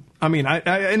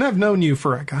I've known you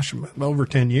for, over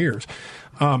 10 years.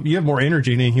 You have more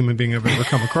energy than any human being I've ever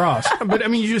come across. But,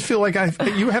 you just feel like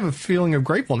you have a feeling of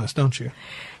gratefulness, don't you?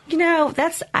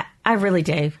 I really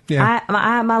do. Yeah.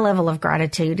 My level of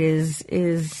gratitude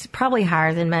is probably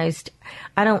higher than most.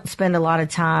 I don't spend a lot of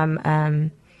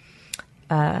time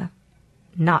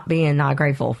not being not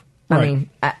grateful. Right.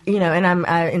 And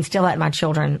I instill that in my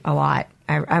children a lot.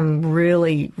 I'm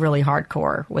really, really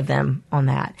hardcore with them on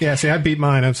that. Yeah, see, I beat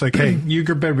mine. I was like, hey, you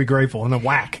better be grateful. And then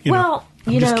whack. I'm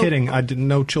just kidding. I didn't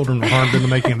know children were harmed in the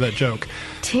making of that joke.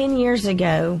 10 years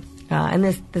ago, and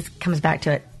this comes back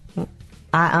to it,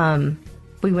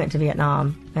 we went to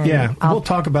Vietnam. And we'll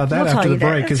talk about that after the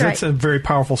break, because that's a very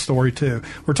powerful story, too.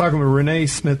 We're talking with Renee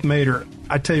Smith Mader.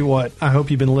 I tell you what, I hope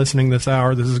you've been listening this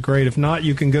hour. This is great. If not,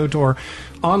 you can go to our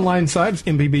online site,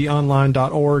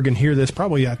 mpbonline.org, and hear this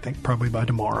probably by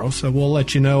tomorrow. So we'll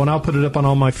let you know, and I'll put it up on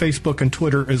all my Facebook and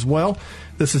Twitter as well.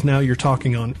 This is Now You're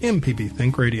Talking on MPB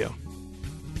Think Radio.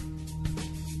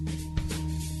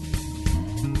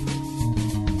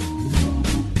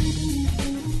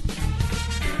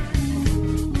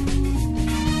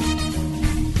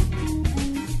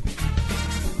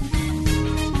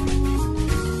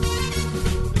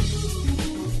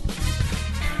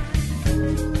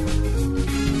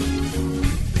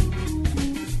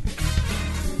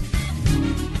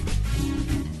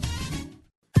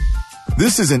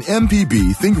 This is an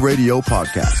MPB Think Radio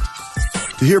podcast.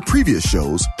 To hear previous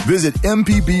shows, visit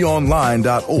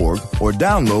mpbonline.org or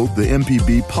download the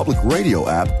MPB Public Radio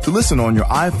app to listen on your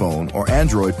iPhone or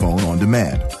Android phone on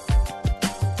demand.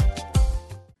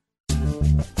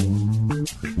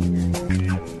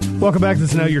 Welcome back. This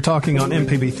is Now You're Talking on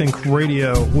MPB Think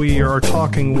Radio. We are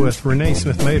talking with Renee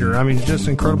Smith Mader. Just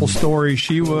an incredible story.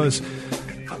 She was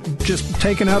just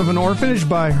taken out of an orphanage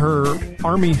by her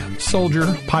Army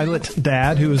soldier pilot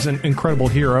dad, who is an incredible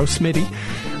hero, Smitty.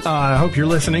 I hope you're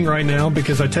listening right now,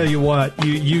 because I tell you what,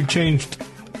 you changed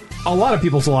a lot of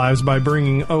people's lives by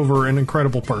bringing over an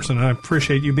incredible person. And I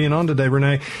appreciate you being on today,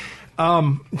 Renee.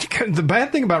 The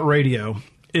bad thing about radio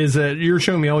is that you're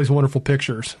showing me all these wonderful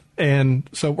pictures. And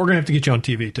so we're going to have to get you on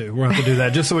TV, too. We're going to have to do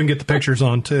that just so we can get the pictures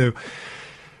on, too.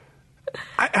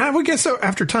 I would guess so.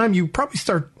 After time, you probably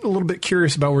start a little bit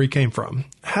curious about where you came from.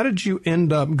 How did you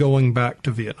end up going back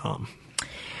to Vietnam?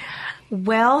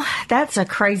 Well, that's a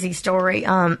crazy story.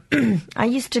 I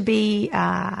used to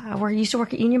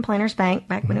work at Union Planters Bank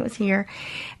back when it was here,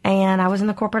 and I was in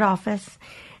the corporate office.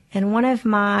 And one of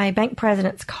my bank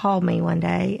presidents called me one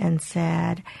day and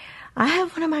said, I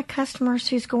have one of my customers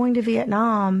who's going to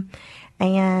Vietnam,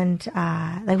 and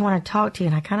they want to talk to you.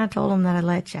 And I kind of told them that I'd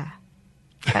let you.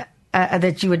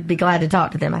 That you would be glad to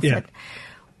talk to them. I said,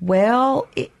 well,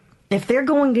 if they're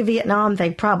going to Vietnam,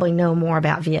 they probably know more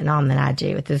about Vietnam than I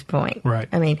do at this point. Right.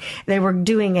 They were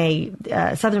doing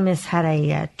Southern Miss had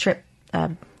a trip, a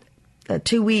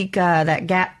 2-week, that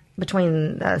gap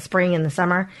between spring and the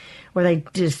summer, where they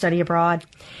did a study abroad.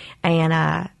 And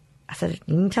I said,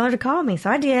 you can tell her to call me. So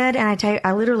I did, and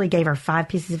I literally gave her 5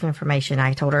 pieces of information.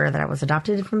 I told her that I was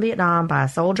adopted from Vietnam by a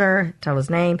soldier, told his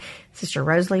name. Sister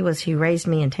Rosalie was who raised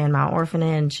me in 10 Mile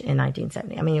Orphanage in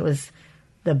 1970. It was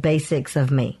the basics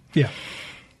of me. Yeah.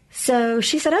 So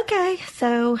she said, okay.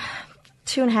 So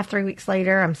 2.5, 3 weeks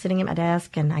later, I'm sitting at my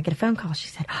desk, and I get a phone call. She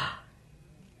said, oh,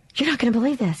 you're not going to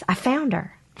believe this. I found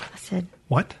her. I said,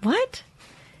 What?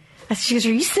 She goes,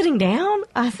 are you sitting down?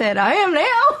 I said, I am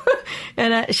now.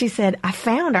 And she said, I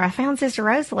found her. I found Sister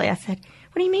Rosalie. I said,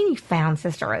 what do you mean you found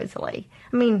Sister Rosalie?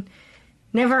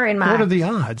 Never in my... What are the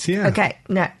odds? Yeah. Okay.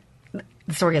 No,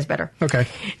 the story gets better. Okay.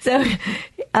 So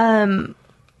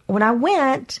when I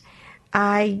went,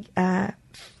 there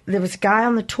was a guy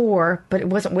on the tour, but it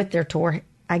wasn't with their tour.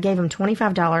 I gave him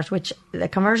 $25, which the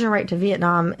conversion rate to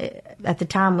Vietnam at the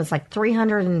time was like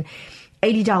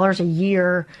 $380 a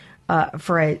year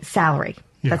for a salary.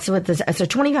 Yeah. That's what this. So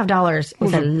 $25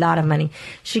 was a lot of money.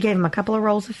 She gave him a couple of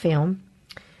rolls of film,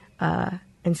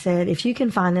 and said, "If you can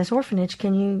find this orphanage,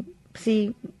 can you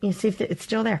see if it's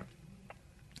still there?"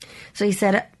 So he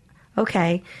said,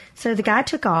 "Okay." So the guy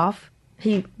took off.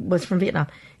 He was from Vietnam.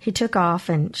 He took off,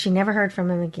 and she never heard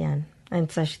from him again.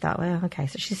 And so she thought, well, okay.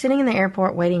 So she's sitting in the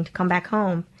airport waiting to come back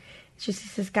home. She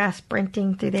sees this guy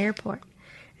sprinting through the airport,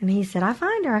 and he said, "I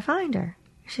find her."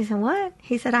 She said, "What?"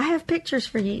 He said, "I have pictures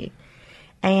for you."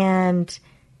 And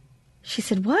she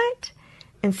said, "What?"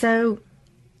 And so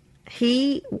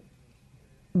he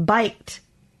biked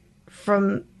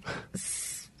from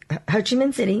Ho Chi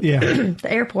Minh City,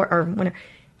 the airport, or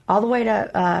all the way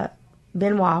to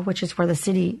Bien Hoa, which is where the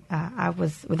city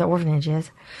where the orphanage is,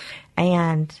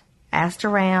 and asked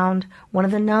around. One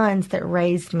of the nuns that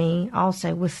raised me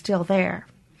also was still there,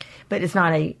 but it's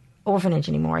not a orphanage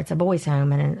anymore. It's a boys'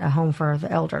 home and a home for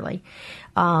the elderly.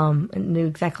 Knew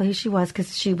exactly who she was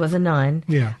because she was a nun,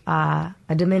 a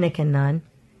Dominican nun,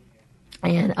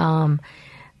 and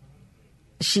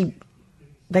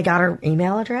they got her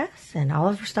email address and all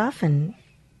of her stuff, and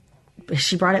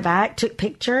she brought it back, took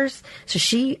pictures. So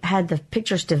she had the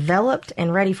pictures developed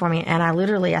and ready for me, and I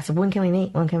said, "When can we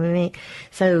meet? When can we meet?"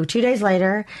 So 2 days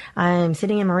later, I'm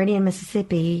sitting in Meridian,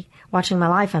 Mississippi, watching my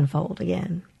life unfold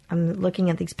again. I'm looking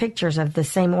at these pictures of the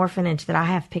same orphanage that I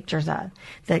have pictures of.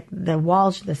 The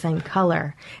walls are the same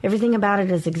color. Everything about it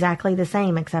is exactly the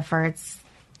same, except for it's,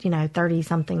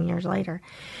 30-something years later.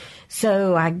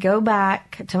 So I go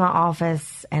back to my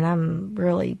office, and I'm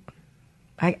really,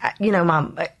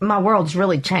 my world's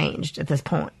really changed at this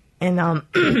point. And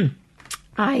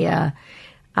I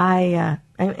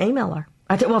email her.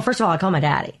 Well, first of all, I call my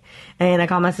daddy, and I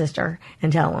call my sister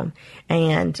and tell them.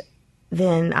 And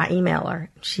then I email her.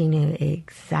 She knew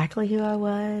exactly who I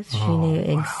was. She knew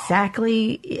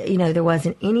exactly, there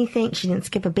wasn't anything. She didn't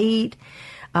skip a beat.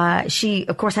 She,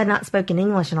 of course, had not spoken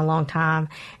English in a long time,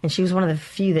 and she was one of the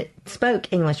few that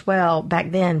spoke English well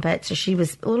back then. But so she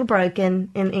was a little broken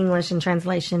in English and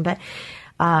translation. But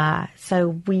so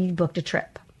we booked a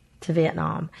trip to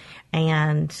Vietnam,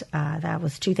 and that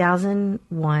was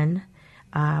 2001.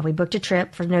 We booked a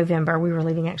trip for November. We were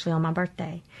leaving actually on my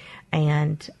birthday.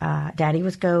 And Daddy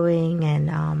was going,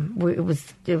 and we were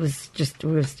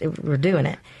doing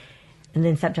it. And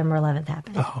then September 11th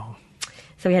happened. Oh.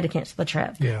 So we had to cancel the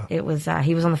trip. Yeah. It was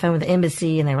he was on the phone with the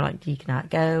embassy, and they were like, "You cannot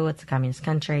go. It's a communist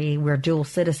country. We're dual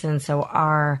citizens, so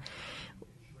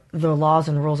the laws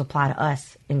and rules apply to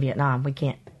us in Vietnam. We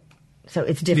can't. So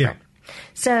it's different." Yeah.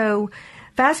 So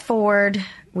fast forward,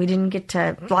 we didn't get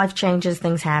to. Life changes,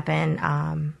 things happen.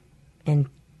 In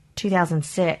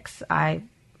 2006, I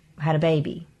had a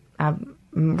baby. I'm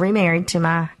remarried to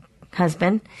my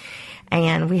husband,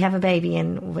 and we have a baby,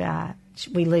 and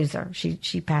we lose her.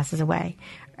 She passes away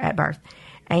at birth.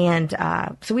 And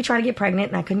so we tried to get pregnant,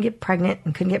 and I couldn't get pregnant.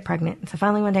 And so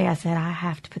finally one day I said, "I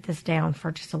have to put this down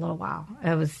for just a little while."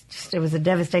 It was a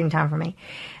devastating time for me.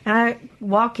 And I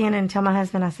walk in and tell my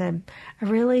husband, I said, "I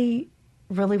really,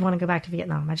 really want to go back to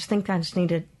Vietnam. I just think I just need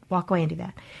to walk away and do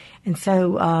that." And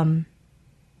so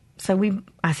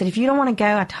I said, "If you don't want to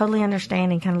go, I totally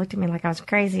understand." And he kind of looked at me like I was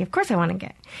crazy. Of course I want to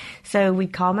go. So we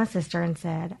called my sister and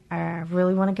said, "I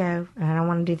really want to go, and I don't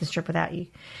want to do this trip without you."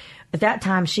 At that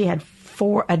time, she had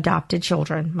 4 adopted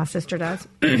children. My sister does.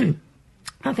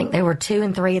 I think they were 2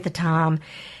 and 3 at the time.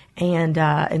 And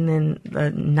then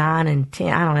 9 and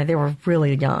 10, I don't know, they were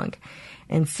really young.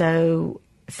 And so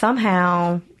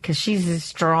somehow, because she's as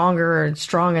strong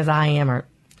as I am,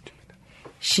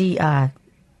 we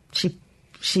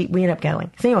end up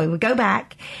going. So anyway, we go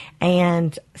back,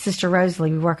 and Sister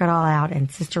Rosalie, we work it all out,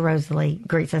 and Sister Rosalie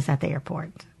greets us at the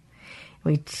airport.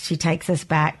 She takes us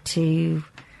back to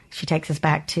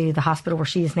the hospital where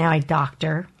she is now a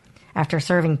doctor after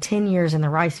serving 10 years in the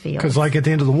rice fields. Because like at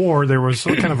the end of the war, there was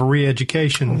kind of a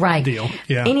re-education deal.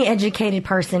 Yeah. Any educated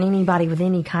person, anybody with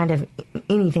any kind of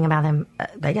anything about them,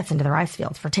 they gets into the rice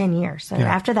fields for 10 years. So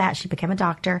after that, she became a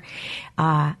doctor.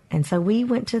 And so we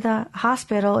went to the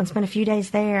hospital and spent a few days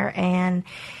there, and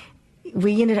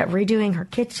we ended up redoing her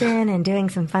kitchen and doing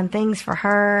some fun things for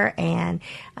her. And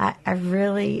it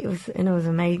was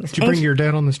amazing. Did you bring your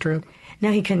dad on this trip?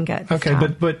 No, he couldn't go. Okay,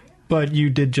 but you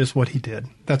did just what he did.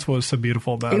 That's what was so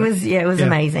beautiful about it. It was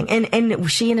amazing.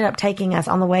 And she ended up taking us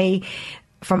on the way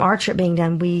from our trip being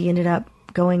done. We ended up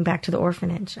going back to the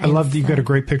orphanage. I love that you got a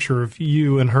great picture of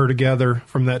you and her together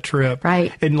from that trip.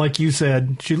 Right. And like you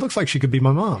said, she looks like she could be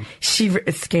my mom.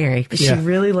 It's scary, but she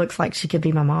really looks like she could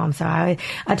be my mom. So I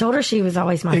told her she was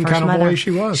always my first kind of mother. Way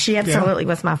she was. She absolutely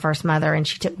was my first mother, and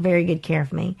she took very good care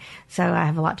of me. So I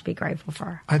have a lot to be grateful for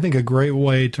her. I think a great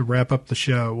way to wrap up the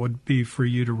show would be for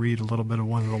you to read a little bit of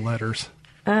one of the letters.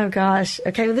 Oh, gosh.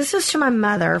 Okay, well, this was to my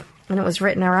mother, and it was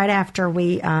written right after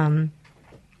right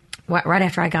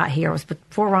after I got here. It was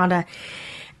before Rhonda,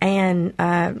 and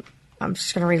I'm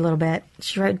just going to read a little bit.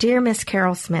 She wrote, "Dear Miss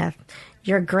Carol Smith,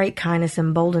 your great kindness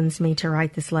emboldens me to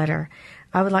write this letter.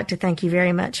 I would like to thank you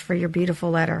very much for your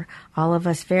beautiful letter. All of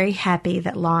us very happy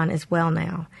that Lon is well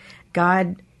now.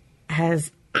 God has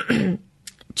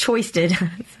choiced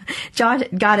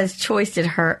God has choiced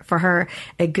her for her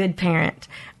a good parent.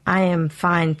 I am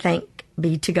fine, thank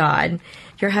be to God.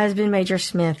 Your husband, Major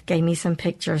Smith, gave me some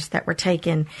pictures that were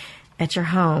taken at your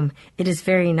home. It is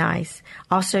very nice.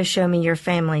 Also show me your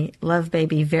family. Love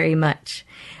baby very much.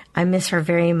 I miss her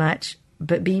very much,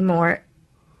 but be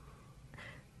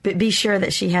sure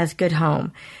that she has good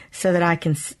home so that I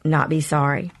can not be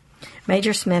sorry.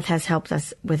 Major Smith has helped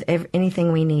us with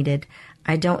anything we needed.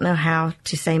 I don't know how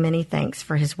to say many thanks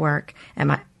for his work at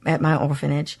my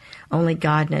orphanage. Only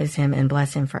God knows him, and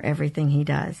bless him for everything he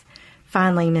does.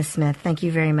 Finally, Miss Smith, thank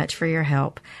you very much for your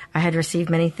help. I had received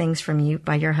many things from you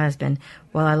by your husband.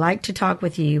 Well, I like to talk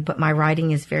with you, but my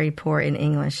writing is very poor in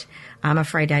English. I'm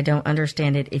afraid I don't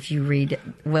understand it if you read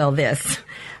well this.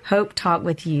 Hope talk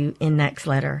with you in next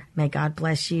letter. May God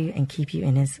bless you and keep you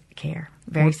in his care.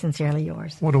 Very sincerely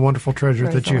yours." What a wonderful treasure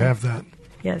Rosalie. that you have that.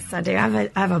 Yes, I do. I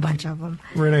have a bunch of them.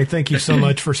 Renee, thank you so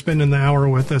much for spending the hour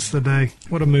with us today.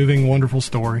 What a moving, wonderful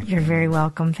story. You're very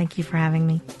welcome. Thank you for having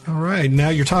me. All right. Now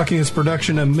You're Talking is a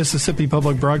production of Mississippi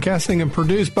Public Broadcasting and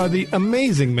produced by the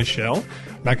amazing Michelle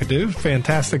McAdoo.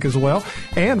 Fantastic as well.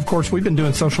 And, of course, we've been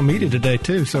doing social media today,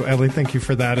 too. So, Ellie, thank you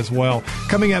for that as well.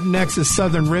 Coming up next is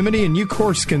Southern Remedy, and you, of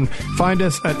course, can find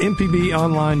us at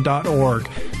mpbonline.org.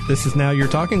 This is Now You're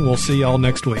Talking. We'll see y'all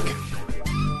next week.